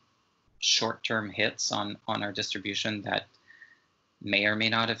 some short-term hits on our distribution that may or may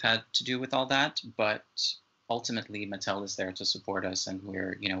not have had to do with all that, but ultimately Mattel is there to support us, and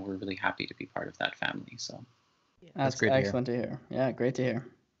we're really happy to be part of that family. So that's great. Excellent to hear. Yeah, great to hear.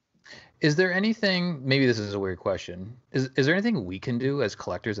 Is there anything, maybe this is a weird question, is there anything we can do as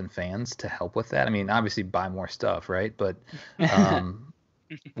collectors and fans to help with that? I mean, obviously buy more stuff, right? But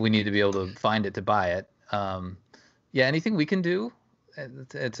we need to be able to find it to buy it. Anything we can do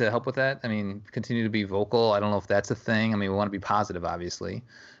to help with that? I mean, continue to be vocal. I don't know if that's a thing. I mean, we want to be positive, obviously,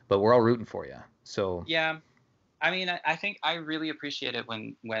 but we're all rooting for you. So yeah, I mean, I think I really appreciate it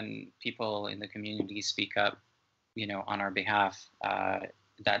when people in the community speak up, on our behalf.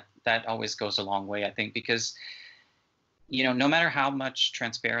 That always goes a long way, I think, because, no matter how much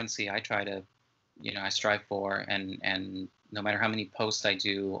transparency I try to, I strive for, and no matter how many posts I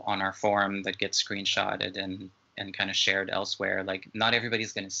do on our forum that get screenshotted and kind of shared elsewhere, like, not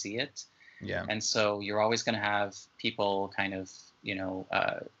everybody's going to see it. Yeah. And so you're always going to have people kind of,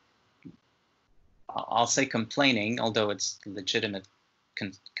 I'll say complaining, although it's legitimate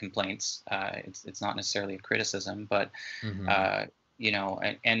complaints. It's not necessarily a criticism, but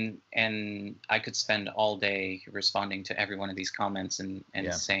and I could spend all day responding to every one of these comments and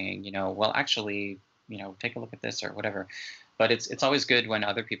saying, well, actually, take a look at this or whatever. But it's always good when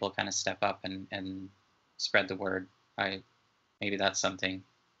other people kind of step up and spread the word. Maybe that's something.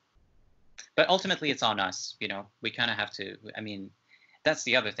 But ultimately, it's on us. We kind of have to. I mean, that's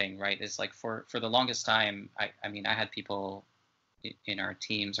the other thing, right? Is like for the longest time, I had people in our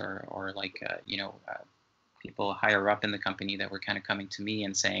teams or like people higher up in the company that were kind of coming to me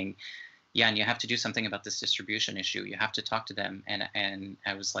and saying, yeah, and you have to do something about this distribution issue. You have to talk to them. And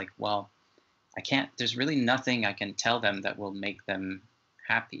I was like, well, I can't, there's really nothing I can tell them that will make them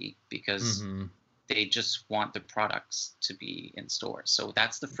happy, because they just want the products to be in stores. So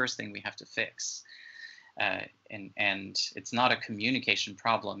that's the first thing we have to fix. And it's not a communication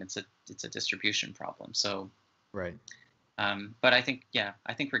problem. It's a distribution problem. So, right. But I think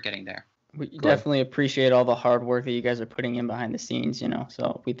we're getting there. We definitely appreciate all the hard work that you guys are putting in behind the scenes,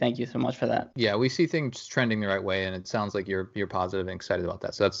 so we thank you so much for that. Yeah, we see things trending the right way, and it sounds like you're positive and excited about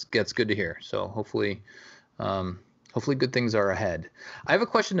that. So that's good to hear. So hopefully good things are ahead. I have a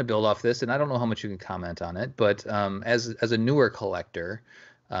question to build off this, and I don't know how much you can comment on it, but as a newer collector,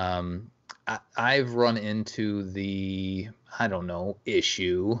 I've run into the,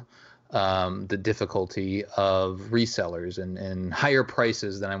 issue, the difficulty of resellers and higher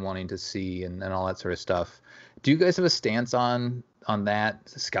prices than I'm wanting to see and all that sort of stuff. Do you guys have a stance on that?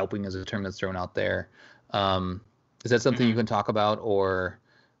 Scalping is a term that's thrown out there. Is that something you can talk about, or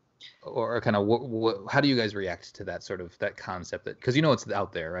kind of how do you guys react to that sort of that concept? That, because it's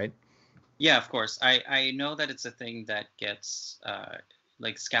out there, right? Yeah, of course. I know that it's a thing that gets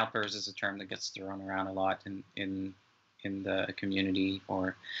like scalpers is a term that gets thrown around a lot in the community,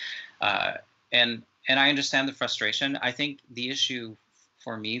 or and I understand the frustration. I think the issue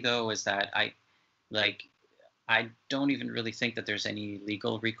for me, though, is that I don't even really think that there's any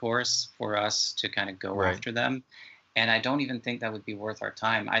legal recourse for us to kind of go after them, and I don't even think that would be worth our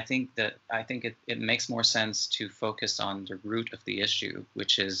time. I think it makes more sense to focus on the root of the issue,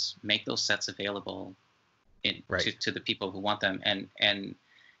 which is make those sets available to the people who want them, and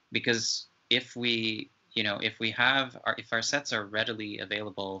because if our sets are readily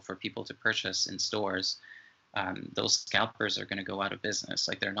available for people to purchase in stores, those scalpers are going to go out of business.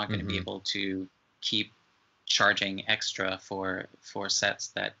 Like, they're not going to be able to keep charging extra for sets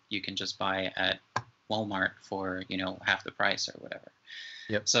that you can just buy at Walmart for half the price or whatever.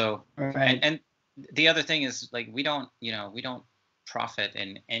 Yep. So and the other thing is, like, we don't profit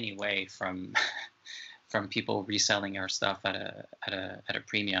in any way from people reselling our stuff at a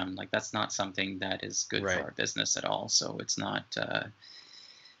premium. Like, that's not something that is good for our business at all. So it's not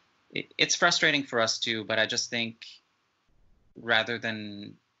it's frustrating for us too, but I just think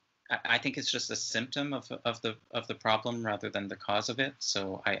I think it's just a symptom of the problem rather than the cause of it.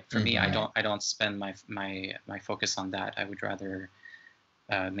 So I don't spend my focus on that. I would rather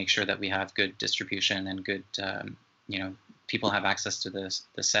make sure that we have good distribution and good people have access to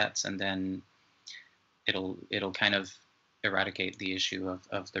the sets, and then it'll kind of eradicate the issue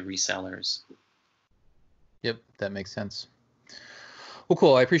of the resellers. Yep, that makes sense. Well,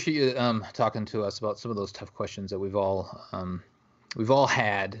 cool. I appreciate you talking to us about some of those tough questions that we've all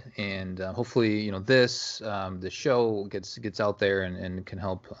had, and hopefully this show gets out there and can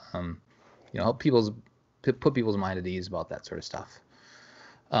help help put people's mind at ease about that sort of stuff.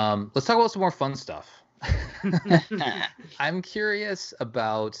 Let's talk about some more fun stuff. I'm curious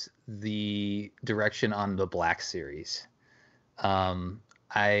about the direction on the Black Series.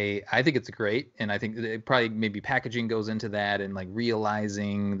 I think it's great, and I think it probably maybe packaging goes into that, and like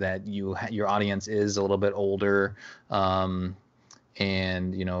realizing that your audience is a little bit older, and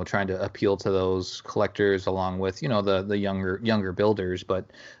trying to appeal to those collectors along with the younger builders. But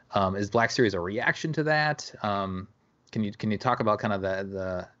is Black Series a reaction to that? Can you talk about kind of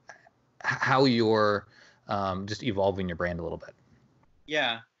the how you're just evolving your brand a little bit?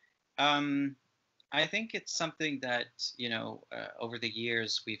 Yeah. I think it's something that, over the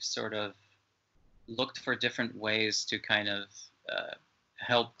years, we've sort of looked for different ways to kind of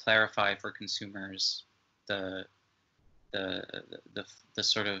help clarify for consumers the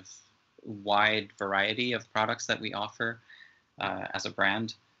sort of wide variety of products that we offer as a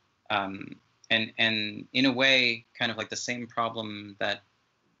brand. And in a way, kind of like the same problem that,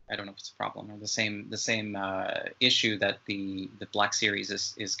 I don't know if it's a problem, or the same issue that the Black Series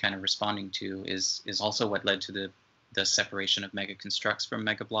is kind of responding to is also what led to the separation of Mega Construx from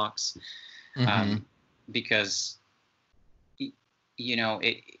Mega Bloks, because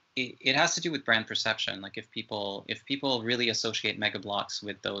it has to do with brand perception. Like, if people really associate Mega Bloks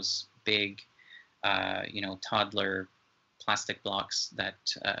with those big toddler plastic blocks that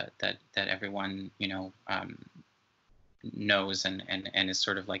everyone knows and is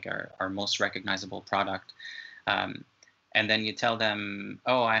sort of like our most recognizable product, and then you tell them,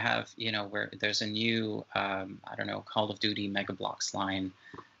 oh, I have where there's a new Call of Duty Mega Bloks line.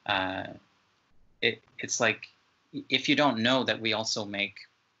 It's like, if you don't know that we also make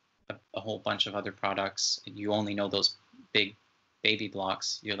a whole bunch of other products, you only know those big baby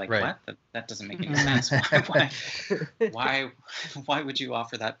blocks, you're like, right. what? That doesn't make any sense. Why would you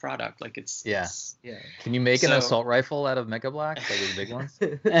offer that product? Like it's yeah. Can you make an assault rifle out of Mega Bloks, like those big ones?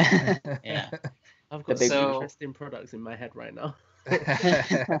 Yeah. I've got some interesting products in my head right now.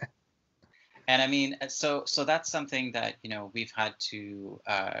 And I mean, so that's something that, you know, we've had to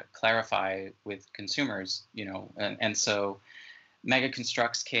clarify with consumers, you know, and so Mega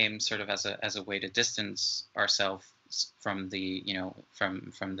Construx came sort of as a way to distance ourselves from the, you know,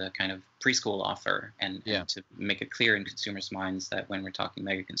 from the kind of preschool offer, and to make it clear in consumers' minds that when we're talking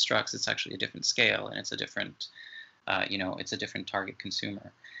Mega Construx, it's actually a different scale, and it's a different, you know, it's a different target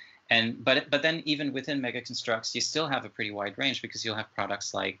consumer. And but then even within Mega Construx, you still have a pretty wide range, because you'll have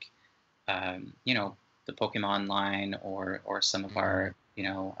products like, you know, the Pokemon line, or some of our, you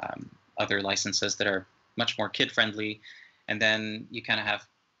know, other licenses that are much more kid friendly. And then you kind of have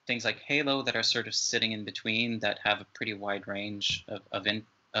things like Halo that are sort of sitting in between, that have a pretty wide range of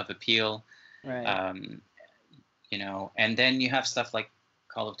appeal. Right. You know, and then you have stuff like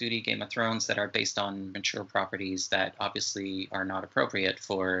Call of Duty, Game of Thrones, that are based on mature properties that obviously are not appropriate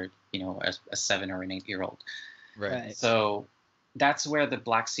for, you know, a 7 or an 8-year-old. Right. So that's where the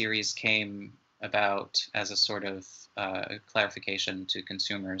Black Series came about, as a sort of clarification to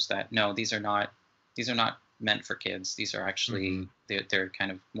consumers that no, these are not meant for kids. These are actually they're kind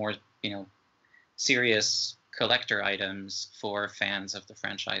of more, you know, serious collector items for fans of the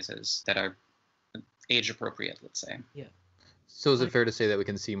franchises that are age appropriate, let's say. Yeah. So is it fair to say that we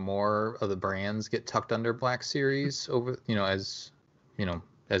can see more of the brands get tucked under Black Series over, you know, as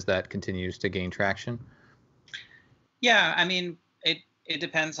that continues to gain traction? Yeah, I mean, it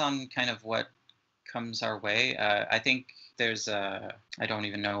depends on kind of what comes our way. I think there's I don't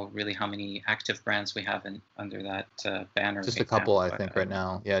even know really how many active brands we have under that banner. Just a couple, I think, right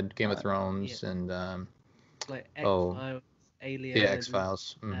now. Yeah, Game of Thrones and like X-Files, Alien. Yeah,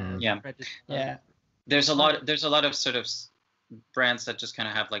 X-Files. Yeah. There's a lot of sort of brands that just kind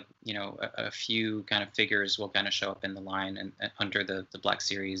of have, like, you know, a few kind of figures will kind of show up in the line and under the Black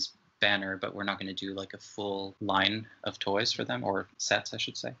Series banner, but we're not going to do like a full line of toys for them, or sets, I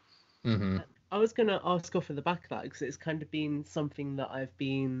should say. I was going to ask off of the back of that, because it's kind of been something that I've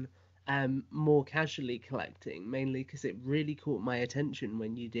been more casually collecting, mainly because it really caught my attention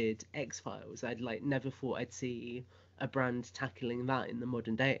when you did X-Files. I'd like never thought I'd see a brand tackling that in the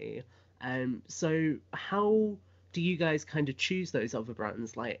modern day. So how do you guys kind of choose those other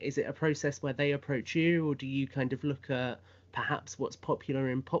brands? Like, is it a process where they approach you, or do you kind of look at perhaps what's popular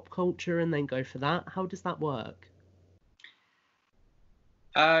in pop culture and then go for that? How does that work?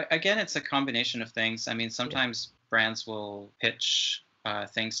 Again, it's a combination of things. I mean, sometimes brands will pitch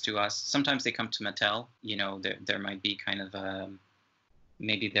things to us. Sometimes they come to Mattel. You know, there might be kind of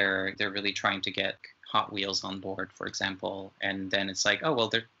maybe they're really trying to get Hot Wheels on board, for example, and then it's like, oh well,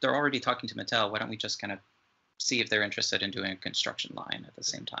 they're already talking to Mattel. Why don't we just kind of see if they're interested in doing a construction line at the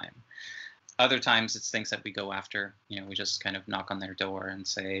same time? Other times it's things that we go after. You know, we just kind of knock on their door and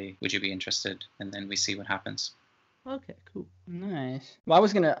say, would you be interested? And then we see what happens. Okay, cool. Nice. Well, I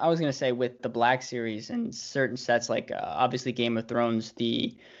was gonna say, with the Black Series and certain sets, like obviously Game of Thrones,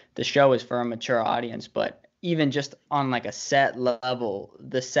 the show is for a mature audience, but even just on like a set level,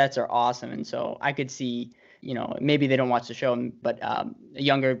 the sets are awesome. And so I could see, you know, maybe they don't watch the show, but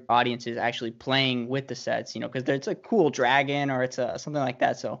younger audiences actually playing with the sets, you know, because it's a cool dragon, or it's something like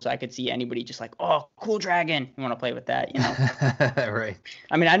that. So I could see anybody just like, oh, cool dragon, you want to play with that, you know? Right.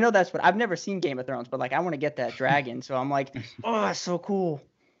 I mean, I know that's what I've never seen Game of Thrones, but like I want to get that dragon, so I'm like, oh, that's so cool.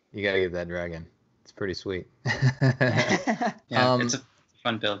 You gotta get that dragon. It's pretty sweet. It's a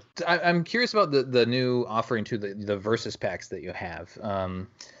fun build. I'm curious about the new offering to the Versus packs that you have.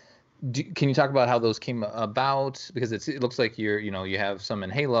 Can you talk about how those came about? Because it looks like you have some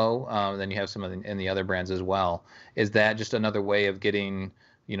in Halo, then you have some in the other brands as well. Is that just another way of getting,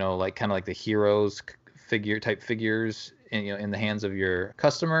 you know, like kind of like the heroes figures in the hands of your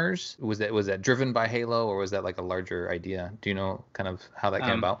customers? Was that driven by Halo, or was that like a larger idea? Do you know kind of how that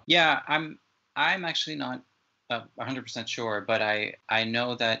came about? Yeah, I'm actually not 100% sure, but I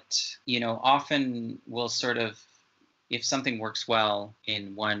know that, you know, often we'll sort of, if something works well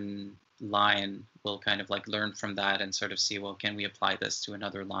in one line, we'll kind of like learn from that and sort of see, well, can we apply this to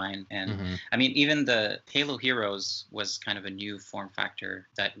another line? And I mean, even the Halo Heroes was kind of a new form factor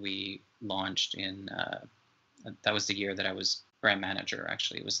that we launched in, that was the year that I was brand manager,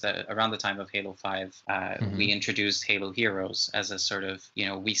 actually. It was around the time of Halo 5, we introduced Halo Heroes as a sort of, you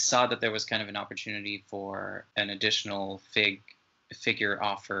know, we saw that there was kind of an opportunity for an additional figure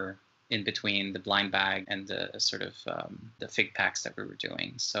offer in between the blind bag and the sort of the fig packs that we were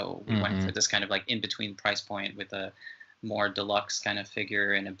doing. So we went for this kind of like in-between price point with a more deluxe kind of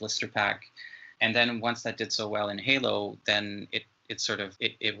figure in a blister pack. And then once that did so well in Halo, then it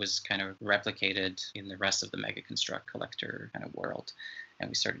was kind of replicated in the rest of the Mega Construx collector kind of world. And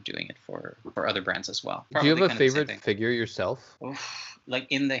we started doing it for other brands as well. Probably do you have a favorite figure yourself? Oof, like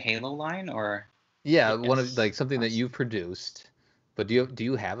in the Halo line, or? Yeah, one of like something that you've produced. But do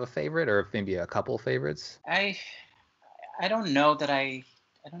you have a favorite, or maybe a couple favorites? I don't know that I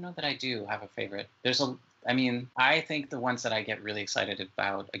do have a favorite. I think the ones that I get really excited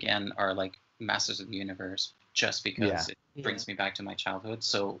about again are like Masters of the Universe, just because it brings me back to my childhood.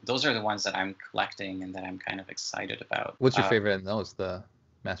 So those are the ones that I'm collecting and that I'm kind of excited about. What's your favorite in those? The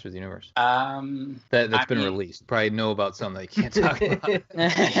Masters of the Universe. That's been released. Probably know about some that you can't talk about.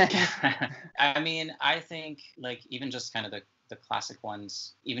 I mean, I think like even just kind of the classic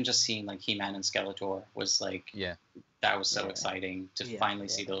ones, even just seeing like He-Man and Skeletor was like, that was so exciting to finally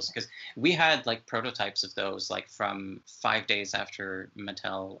see those, because we had like prototypes of those like from 5 days after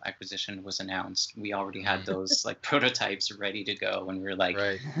Mattel acquisition was announced. We already had those like prototypes ready to go, and we were like,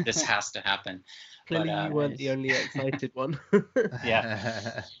 this has to happen. Clearly you weren't the only excited one.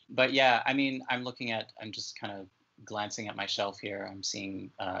 Yeah. But yeah, I mean, I'm just kind of glancing at my shelf here. I'm seeing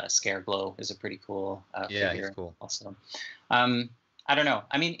Scareglow is a pretty cool figure. He's cool. Also. I don't know.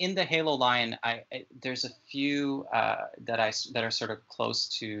 I mean, in the Halo line, there's a few that are sort of close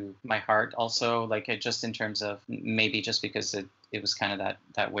to my heart. Also, like just in terms of maybe just because it was kind of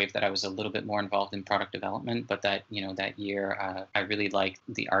that wave that I was a little bit more involved in product development. But that year, I really liked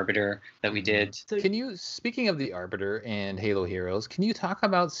the Arbiter that we did. So speaking of the Arbiter and Halo Heroes, can you talk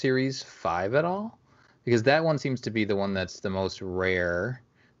about Series 5 at all? Because that one seems to be the one that's the most rare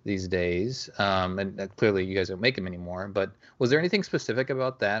these days, and clearly you guys don't make them anymore. But was there anything specific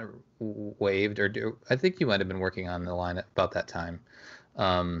about that wave, or I think you might have been working on the line about that time?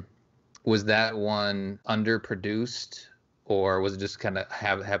 Was that one underproduced, or was it just kind of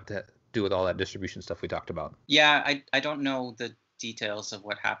have to do with all that distribution stuff we talked about? Yeah, I don't know the details of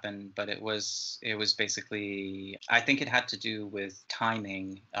what happened, but it was basically, I think it had to do with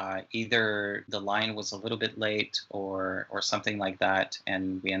timing. Either the line was a little bit late or something like that,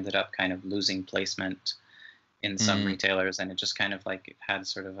 and we ended up kind of losing placement in some retailers, and it just kind of like it had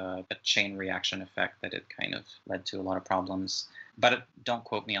sort of a chain reaction effect that it kind of led to a lot of problems. But don't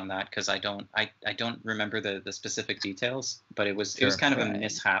quote me on that, because I don't remember the specific details, but it was kind of a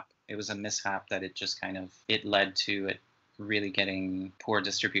mishap. It was a mishap that it just kind of led to it really getting poor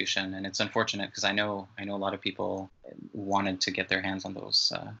distribution, and it's unfortunate because I know a lot of people wanted to get their hands on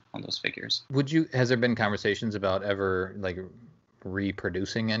those figures. Has there been conversations about ever like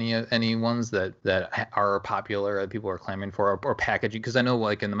reproducing any ones that are popular that people are clamoring for, or packaging? Because I know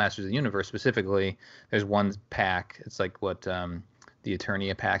like in the Masters of the Universe specifically, there's one pack. It's like what the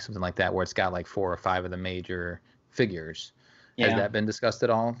Eternia pack, something like that, where it's got like 4 or 5 of the major figures. Has that been discussed at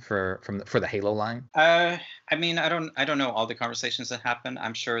all for the Halo line? I mean, I don't know all the conversations that happen.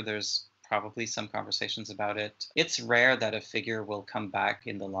 I'm sure there's probably some conversations about it. It's rare that a figure will come back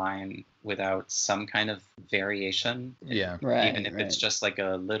in the line without some kind of variation. Yeah, even if it's just like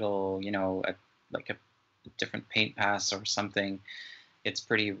a little, like a different paint pass or something. It's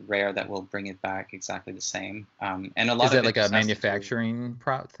pretty rare that we'll bring it back exactly the same. And a lot is that like a manufacturing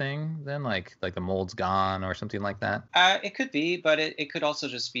thing then, like the mold's gone or something like that? It could be, but it could also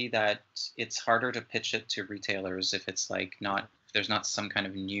just be that it's harder to pitch it to retailers if it's like there's not some kind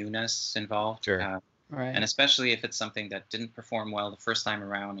of newness involved. Sure. Right. And especially if it's something that didn't perform well the first time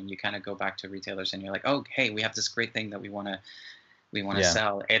around, and you kind of go back to retailers and you're like, oh, hey, we have this great thing that we want to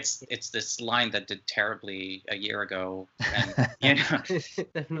sell. It's this line that did terribly a year ago, and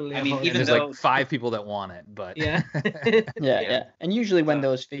definitely. I mean, even there's though like 5 people that want it, but yeah. And usually when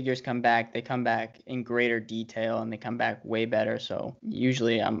those figures come back, they come back in greater detail and they come back way better. So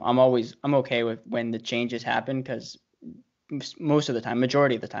usually I'm okay with when the changes happen, because most of the time,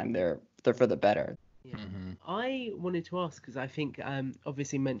 majority of the time, they're for the better. Yeah. Mm-hmm. I wanted to ask, because I think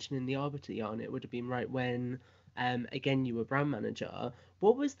obviously mentioning the Arbiter yarn, it would have been right when again you were brand manager.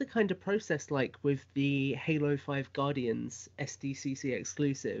 What was the kind of process like with the Halo 5 Guardians SDCC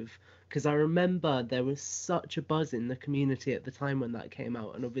exclusive? Because I remember there was such a buzz in the community at the time when that came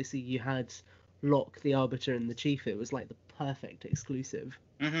out, and obviously you had Locke, the Arbiter, and the Chief. It was like the perfect exclusive.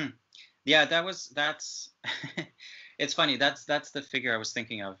 Mm-hmm. Yeah, that's it's funny, that's the figure I was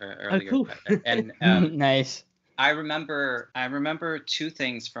thinking of earlier. Oh, cool. And nice. I remember 2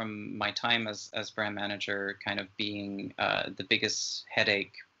 things from my time as brand manager kind of being the biggest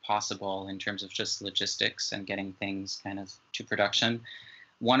headache possible in terms of just logistics and getting things kind of to production.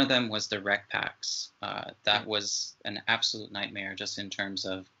 One of them was the rec packs. That was an absolute nightmare, just in terms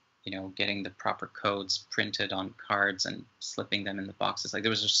of getting the proper codes printed on cards and slipping them in the boxes. Like there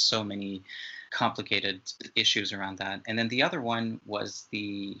was just so many complicated issues around that. And then the other one was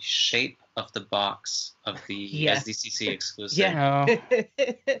the shape of the box of the SDCC exclusive. Yeah.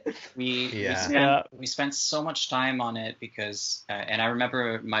 We spent so much time on it because, and I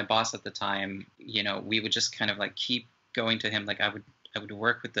remember my boss at the time, we would just kind of like keep going to him. Like I would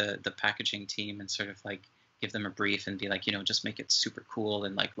work with the packaging team and sort of like give them a brief and be like, just make it super cool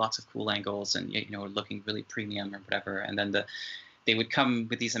and like lots of cool angles and, looking really premium or whatever. And then they would come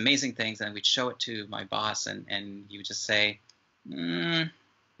with these amazing things and we'd show it to my boss and he would just say, it's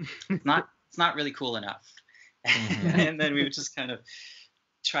not really cool enough. And then we would just kind of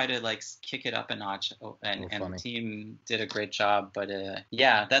try to like kick it up a notch. And the team did a great job. But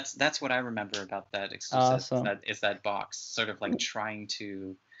that's what I remember about that exclusive. Awesome. Is that box sort of like trying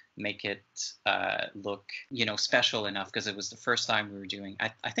to make it look special enough, because it was the first time we were doing,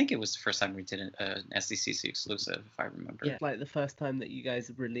 I think it was the first time we did an SDCC exclusive, if I remember. Yeah, like the first time that you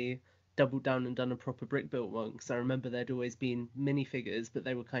guys really doubled down and done a proper brick built one, because I remember there'd always been minifigures, but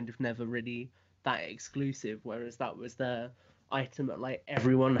they were kind of never really that exclusive, whereas that was the item that like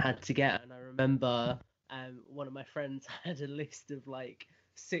everyone had to get. And I remember one of my friends had a list of like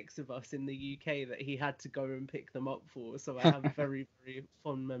 6 of us in the UK that he had to go and pick them up for, so I have very, very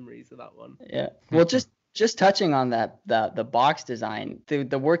fond memories of that one. Yeah, well, just touching on that, the box design,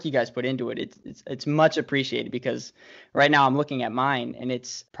 the work you guys put into it, it's much appreciated, because right now I'm looking at mine and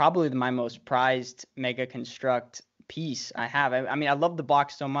it's probably my most prized Mega Construct piece I have. I mean, I love the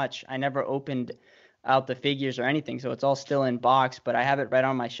box so much. I never opened out the figures or anything, so it's all still in box, but I have it right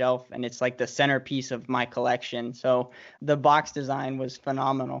on my shelf and it's like the centerpiece of my collection. So the box design was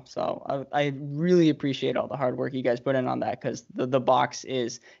phenomenal. So I really appreciate all the hard work you guys put in on that, because the box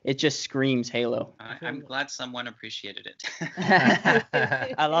it just screams Halo. I'm glad someone appreciated it.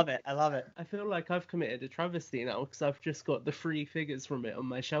 I love it. I feel like I've committed a travesty now, because I've just got the 3 figures from it on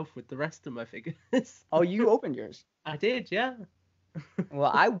my shelf with the rest of my figures. Oh, you opened yours? I did, yeah. Well,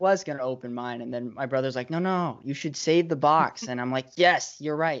 I was going to open mine, and then my brother's like, no, you should save the box. And I'm like, yes,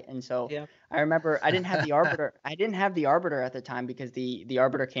 you're right. And so I remember I didn't have the Arbiter. I didn't have the Arbiter at the time, because the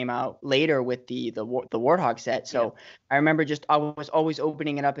Arbiter came out later with the Warthog set. So I remember I was always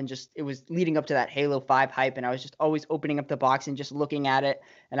opening it up, and it was leading up to that Halo 5 hype, and I was just always opening up the box and just looking at it.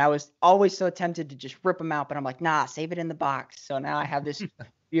 And I was always so tempted to just rip them out, but I'm like, nah, save it in the box. So now I have this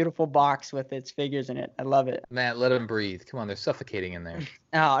beautiful box with its figures in it. I love it. Matt, let them breathe. Come on, they're suffocating in there.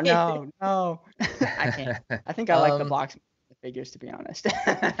 Oh, no. I can't. I think I like the box with the figures, to be honest.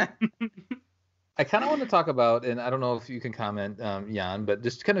 I kind of want to talk about, and I don't know if you can comment, Jan, but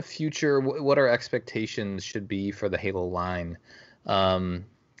just kind of future, what our expectations should be for the Halo line.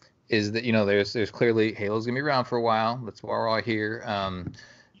 Is that, there's clearly Halo's going to be around for a while. That's why we're all here.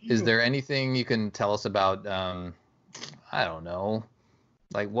 Is there anything you can tell us about, I don't know,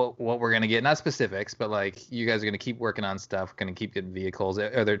 like what we're going to get? Not specifics, but like you guys are going to keep working on stuff, going to keep getting vehicles.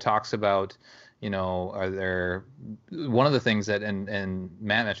 Are there talks about, are there, one of the things that, and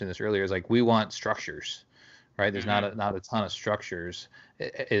Matt mentioned this earlier, is like we want structures, right? There's not a ton of structures.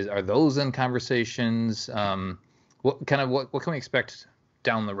 Are those in conversations? What can we expect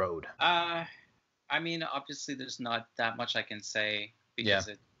down the road? I mean, obviously there's not that much I can say, because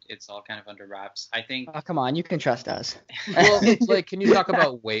it's all kind of under wraps. I think. Oh, come on, you can trust us. Well, like, can you talk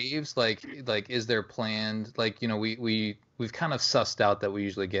about waves? Like, is there planned? Like, we've kind of sussed out that we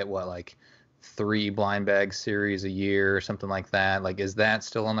usually get 3 blind bag series a year or something like that. Like, is that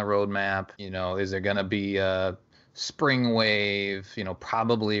still on the roadmap? Is there gonna be a spring wave?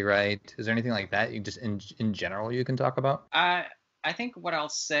 Probably, right? Is there anything like that you just in general you can talk about? I think what I'll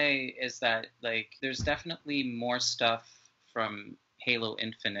say is that there's definitely more stuff from Halo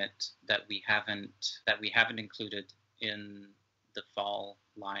Infinite that we haven't included in the fall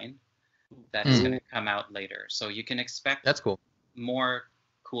line that is going to come out later. So you can expect that's cool. More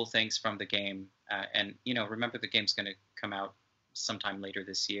cool things from the game, and remember the game's going to come out sometime later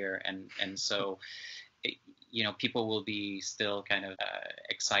this year, and so people will be still kind of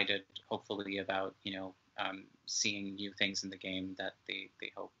excited, hopefully, about seeing new things in the game that they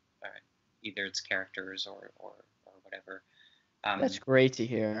hope, either it's characters or whatever. That's great to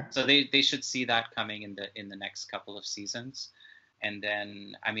hear. So they should see that coming in the next couple of seasons. And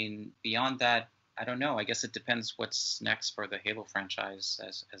then, I mean, beyond that, I don't know. I guess it depends what's next for the Halo franchise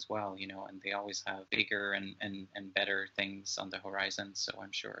as well, and they always have bigger and better things on the horizon. So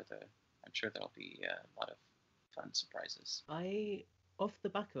I'm sure there'll be a lot of fun surprises. Off the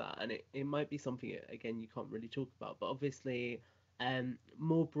back of that, and it might be something, again, you can't really talk about, but obviously,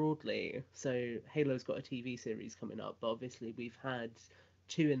 more broadly, so Halo's got a TV series coming up, but obviously we've had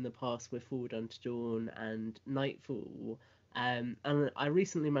two in the past with Forward Unto Dawn and Nightfall. And I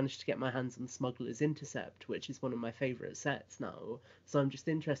recently managed to get my hands on Smuggler's Intercept, which is one of my favorite sets now. So I'm just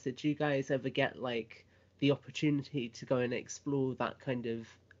interested, do you guys ever get like the opportunity to go and explore that kind of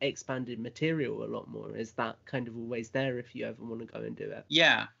expanded material a lot more? Is that kind of always there if you ever want to go and do it?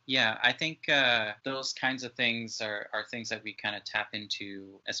 Yeah. I think those kinds of things are things that we kind of tap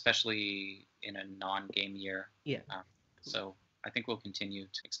into, especially in a non-game year. Yeah. So I think we'll continue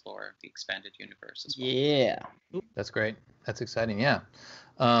to explore the expanded universe as well. Yeah. That's great. That's exciting. Yeah.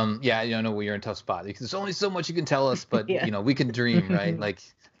 Yeah, I know you're in a tough spot. There's only so much you can tell us, but Yeah. we can dream, right? Like,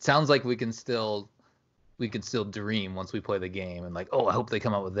 it sounds like we can still dream once we play the game, and like, oh, I hope they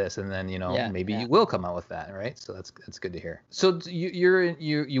come out with this, and then maybe you will come out with that, right? So that's good to hear. So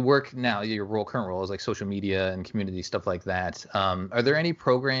you work now. Your current role is like social media and community stuff like that. Are there any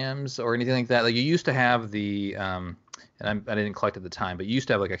programs or anything like that? Like, you used to have the and I didn't collect at the time, but you used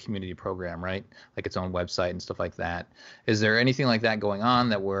to have like a community program, right? Like its own website and stuff like that. Is there anything like that going on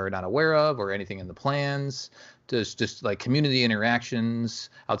that we're not aware of, or anything in the plans? Just like community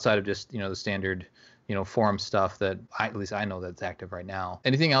interactions outside of just the standard forum stuff that at least I know that's active right now.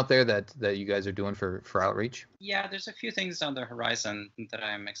 Anything out there that you guys are doing for outreach? Yeah, there's a few things on the horizon that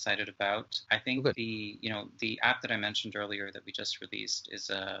I'm excited about. I think the app that I mentioned earlier that we just released is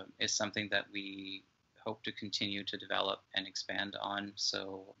something that we hope to continue to develop and expand on.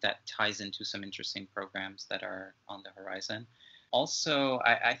 So that ties into some interesting programs that are on the horizon. Also,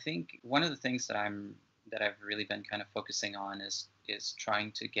 I think one of the things that I've really been kind of focusing on is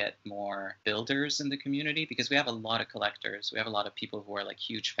trying to get more builders in the community, because we have a lot of collectors. We have a lot of people who are like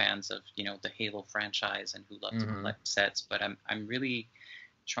huge fans of the Halo franchise and who love to collect sets. But I'm really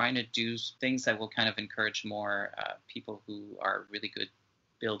trying to do things that will kind of encourage more people who are really good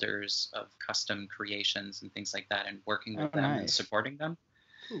builders of custom creations and things like that, and working with them and supporting them.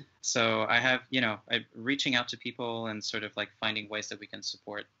 Cool. So I have I'm reaching out to people and sort of like finding ways that we can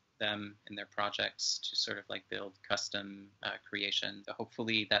support them in their projects to sort of like build custom creation.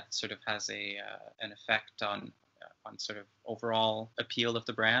 Hopefully that sort of has an effect on sort of overall appeal of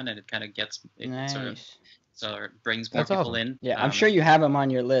the brand, and it kind of gets sort of brings more people in. Yeah, I'm sure you have them on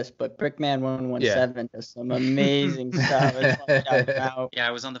your list, but Brickman117 does some amazing stuff. Yeah,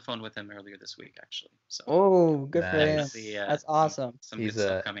 I was on the phone with him earlier this week, actually. So good for him. That's awesome. Some good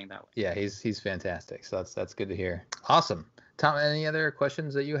stuff coming that way. Yeah, he's fantastic. So that's good to hear. Awesome. Tom, any other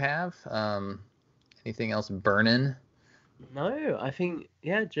questions that you have? Anything else burning? No, I think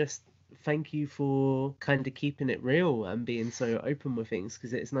just thank you for kind of keeping it real and being so open with things,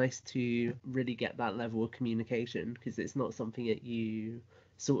 because it's nice to really get that level of communication, because it's not something that you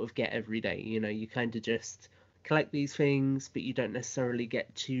sort of get every day. You kind of just collect these things, but you don't necessarily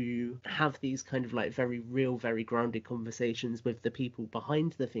get to have these kind of like very real, very grounded conversations with the people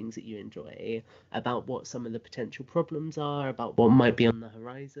behind the things that you enjoy about what some of the potential problems are, about what might be on the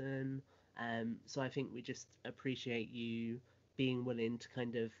horizon. So I think we just appreciate you being willing to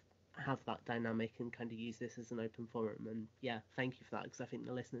kind of have that dynamic and kind of use this as an open forum. And yeah, thank you for that, because I think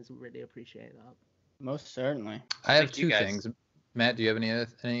the listeners will really appreciate that. Most certainly. I have two things. Matt, do you have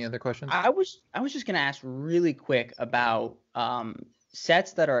any other questions? I was just gonna ask really quick about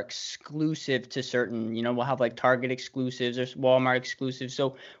sets that are exclusive to certain, we'll have like Target exclusives or Walmart exclusives.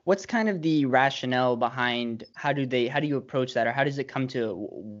 So what's kind of the rationale behind how do you approach that, or how does it come to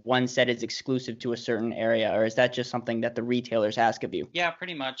one set is exclusive to a certain area, or is that just something that the retailers ask of you? Yeah,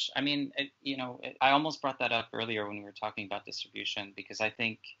 pretty much. I mean, I almost brought that up earlier when we were talking about distribution, because I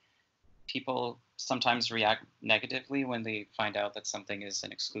think people sometimes react negatively when they find out that something is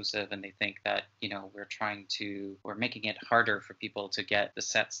an exclusive, and they think that we're making it harder for people to get the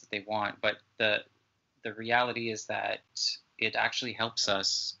sets that they want. But the reality is that it actually helps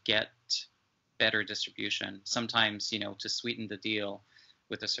us get better distribution. Sometimes to sweeten the deal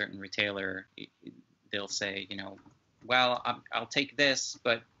with a certain retailer, they'll say well, I'll take this,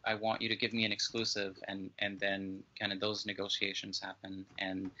 but I want you to give me an exclusive, and then kind of those negotiations happen,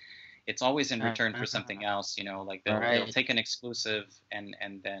 and it's always in return for something else, like they'll take an exclusive and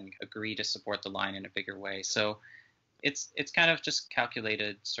then agree to support the line in a bigger way. So it's kind of just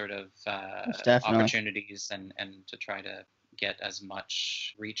calculated sort of opportunities and to try to get as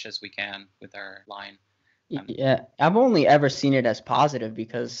much reach as we can with our line. Yeah, I've only ever seen it as positive,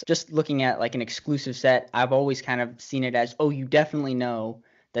 because just looking at like an exclusive set, I've always kind of seen it as, you definitely know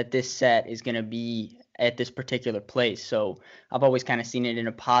that this set is going to be at this particular place. So I've always kind of seen it in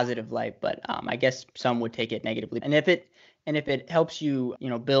a positive light, but I guess some would take it negatively. And if And if it helps you,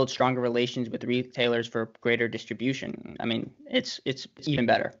 build stronger relations with retailers for greater distribution, I mean, it's even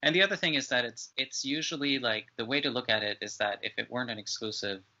better. And the other thing is that it's usually like, the way to look at it is that if it weren't an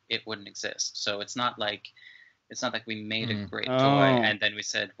exclusive, it wouldn't exist. So it's not like we made a great toy and then we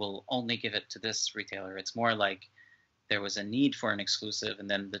said we'll only give it to this retailer. It's more like there was a need for an exclusive, and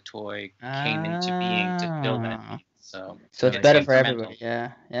then the toy came into being to fill that need. So it's better for everybody.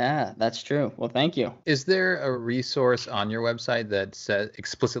 Yeah, that's true. Well, thank you. Is there a resource on your website that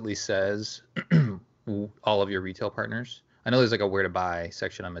explicitly says all of your retail partners? I know there's like a where to buy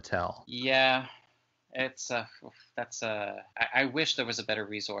section on Mattel. Yeah, I wish there was a better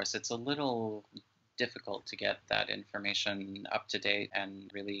resource. It's a little difficult to get that information up to date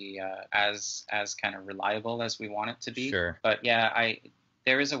and really as kind of reliable as we want it to be. Sure. But yeah,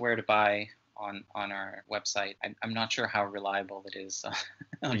 there is a where to buy on our website. I'm not sure how reliable it is.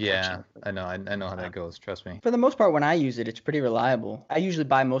 Yeah, I know how that goes. Trust me. For the most part, when I use it, it's pretty reliable. I usually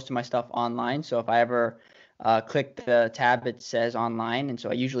buy most of my stuff online, so if I ever click the tab, it says online, and so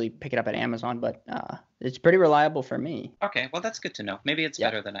I usually pick it up at Amazon. But it's pretty reliable for me. Okay, well that's good to know. Maybe it's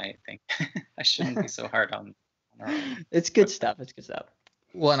better than I think. I shouldn't be so hard on our own. It's good stuff. It's good stuff.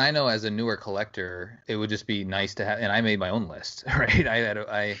 Well, and I know as a newer collector, it would just be nice to have, and I made my own list,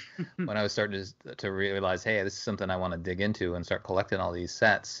 right? When I was starting to realize, hey, this is something I want to dig into and start collecting all these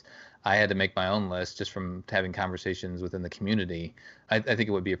sets, I had to make my own list just from having conversations within the community. I think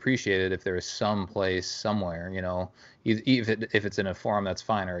it would be appreciated if there was some place somewhere, if it's in a forum, that's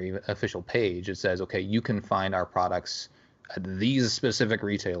fine, or even official page, it says, okay, you can find our products at these specific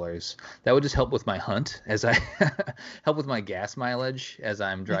retailers. That would just help with my hunt, as I help with my gas mileage as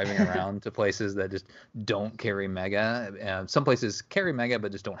I'm driving around to places that just don't carry Mega. Some places carry Mega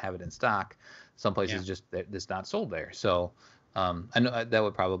but just don't have it in stock. Some places just it's not sold there. So I know that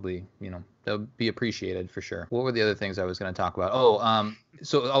would probably, that would be appreciated for sure. What were the other things I was going to talk about?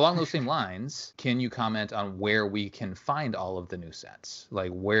 So along those same lines, can you comment on where we can find all of the new sets?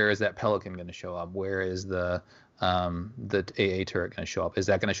 Like, where is that Pelican going to show up? Where is the AA turret going to show up? Is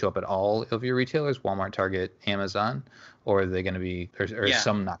that going to show up at all of your retailers, Walmart, Target, Amazon, or are they going to be, or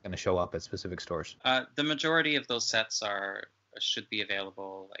some not going to show up at specific stores? The majority of those sets should be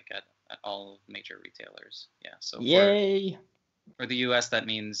available like at all major retailers. Yeah. So yay. For the US, that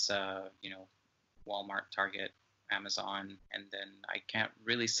means Walmart, Target, Amazon, and then I can't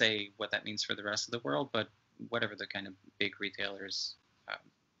really say what that means for the rest of the world, but whatever the kind of big retailers,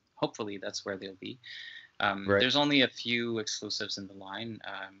 hopefully that's where they'll be. Right. There's only a few exclusives in the line.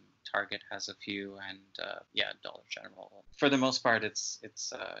 Target has a few, and Dollar General. For the most part, it's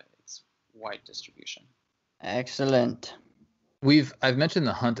wide distribution. Excellent. I've mentioned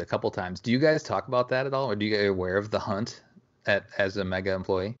the hunt a couple times. Do you guys talk about that at all, or do you get aware of the hunt as a Mega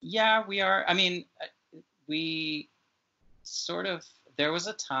employee? Yeah, we are. I mean, we sort of. There was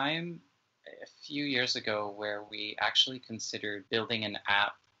a time a few years ago where we actually considered building an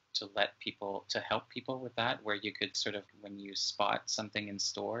app to help people with that, where you could sort of, when you spot something in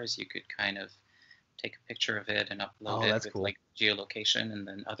stores, you could kind of take a picture of it and upload it with like geolocation, and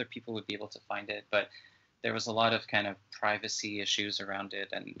then other people would be able to find it. But there was a lot of kind of privacy issues around it,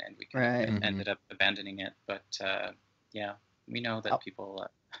 and we kind of ended up abandoning it. But we know that people.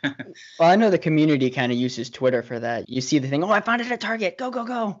 Well, I know the community kind of uses Twitter for that. You see the thing, I found it at Target. Go, go,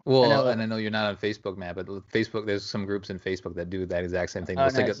 go. Well, I know you're not on Facebook, Matt, but Facebook, there's some groups in Facebook that do that exact same thing.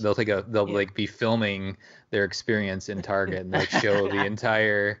 They'll like be filming their experience in Target, and they'll show the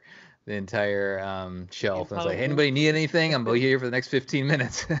entire shelf. And it's like, hey, anybody need anything? I'm here for the next 15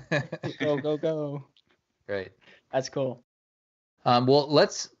 minutes. Go, go, go. Right. That's cool. Well,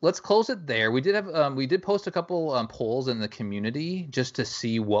 let's close it there. We did post a couple polls in the community just to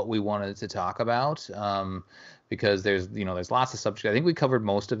see what we wanted to talk about, because there's lots of subjects. I think we covered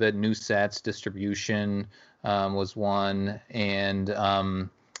most of it. New sets, distribution was one, and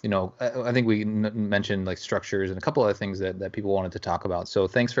I think we mentioned like structures and a couple other things that people wanted to talk about. So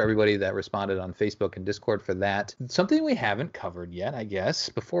thanks for everybody that responded on Facebook and Discord for that. Something we haven't covered yet, I guess,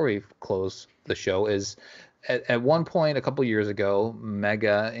 before we close the show is. At one point a couple years ago,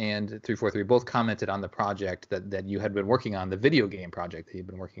 Mega and 343 both commented on the project that you had been working on, the video game project that you've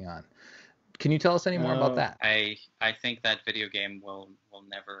been working on. Can you tell us any more about that? I think that video game will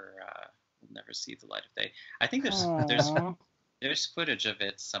never see the light of day. I think there's footage of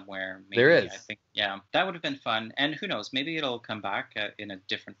it somewhere. Maybe, there is. I think, that would have been fun. And who knows, maybe it'll come back in a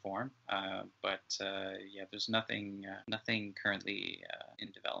different form. But there's nothing currently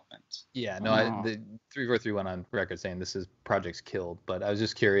in development. Yeah, no, the 343 went on record saying this project's killed. But I was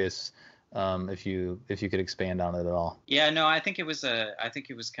just curious if you could expand on it at all. Yeah, no, I think it was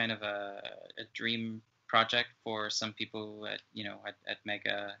kind of a dream project for some people at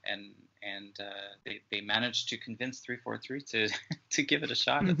Mega, and they managed to convince 343 to give it a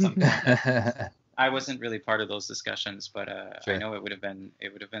shot at some point. I wasn't really part of those discussions, but sure. I know it would have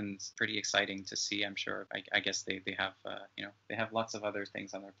been pretty exciting to see. I'm sure. I guess they have they have lots of other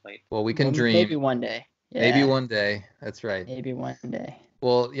things on their plate. Well, we can dream. Maybe one day. Yeah. Maybe one day. That's right. Maybe one day.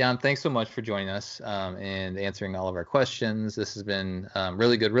 Well, Jan, thanks so much for joining us and answering all of our questions. This has been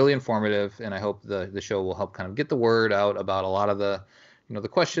really good, really informative, and I hope the show will help kind of get the word out about a lot of the the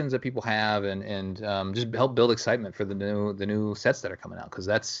questions that people have, and just help build excitement for the new sets that are coming out, because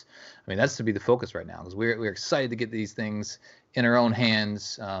that's to be the focus right now, because we're excited to get these things in our own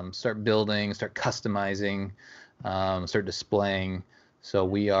hands, start building, start customizing, start displaying. So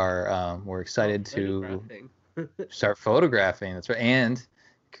we're excited to start photographing. That's right, and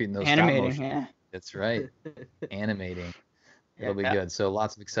creating those animating. Stop motion. Yeah. That's right, animating. It'll be good. So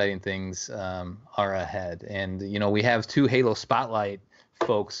lots of exciting things are ahead, and we have 2 Halo Spotlight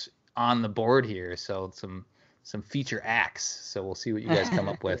folks on the board here, so some feature acts. So we'll see what you guys come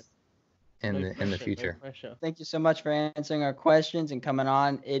up with in the future. No, thank you so much for answering our questions and coming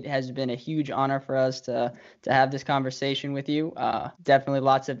on. It has been a huge honor for us to have this conversation with you. Definitely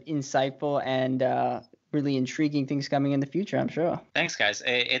lots of insightful and really intriguing things coming in the future, I'm sure. Thanks, guys.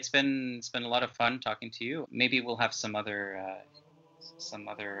 It's been a lot of fun talking to you. Maybe we'll have some other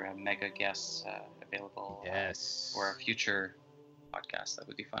Mega guests available for a future podcast. That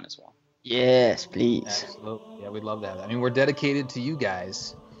would be fun as well. Yes, please. Absolutely. Yeah, we'd love to have that. We're dedicated to you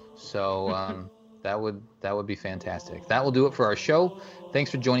guys, so that would be fantastic. That will do it for our show. Thanks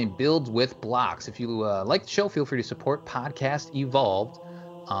for joining Builds with Blocks. If you like the show, feel free to support Podcast Evolved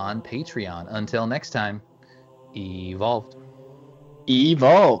on Patreon. Until next time, evolved.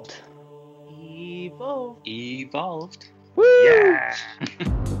 Evolved. Evolved. Woo! Yeah.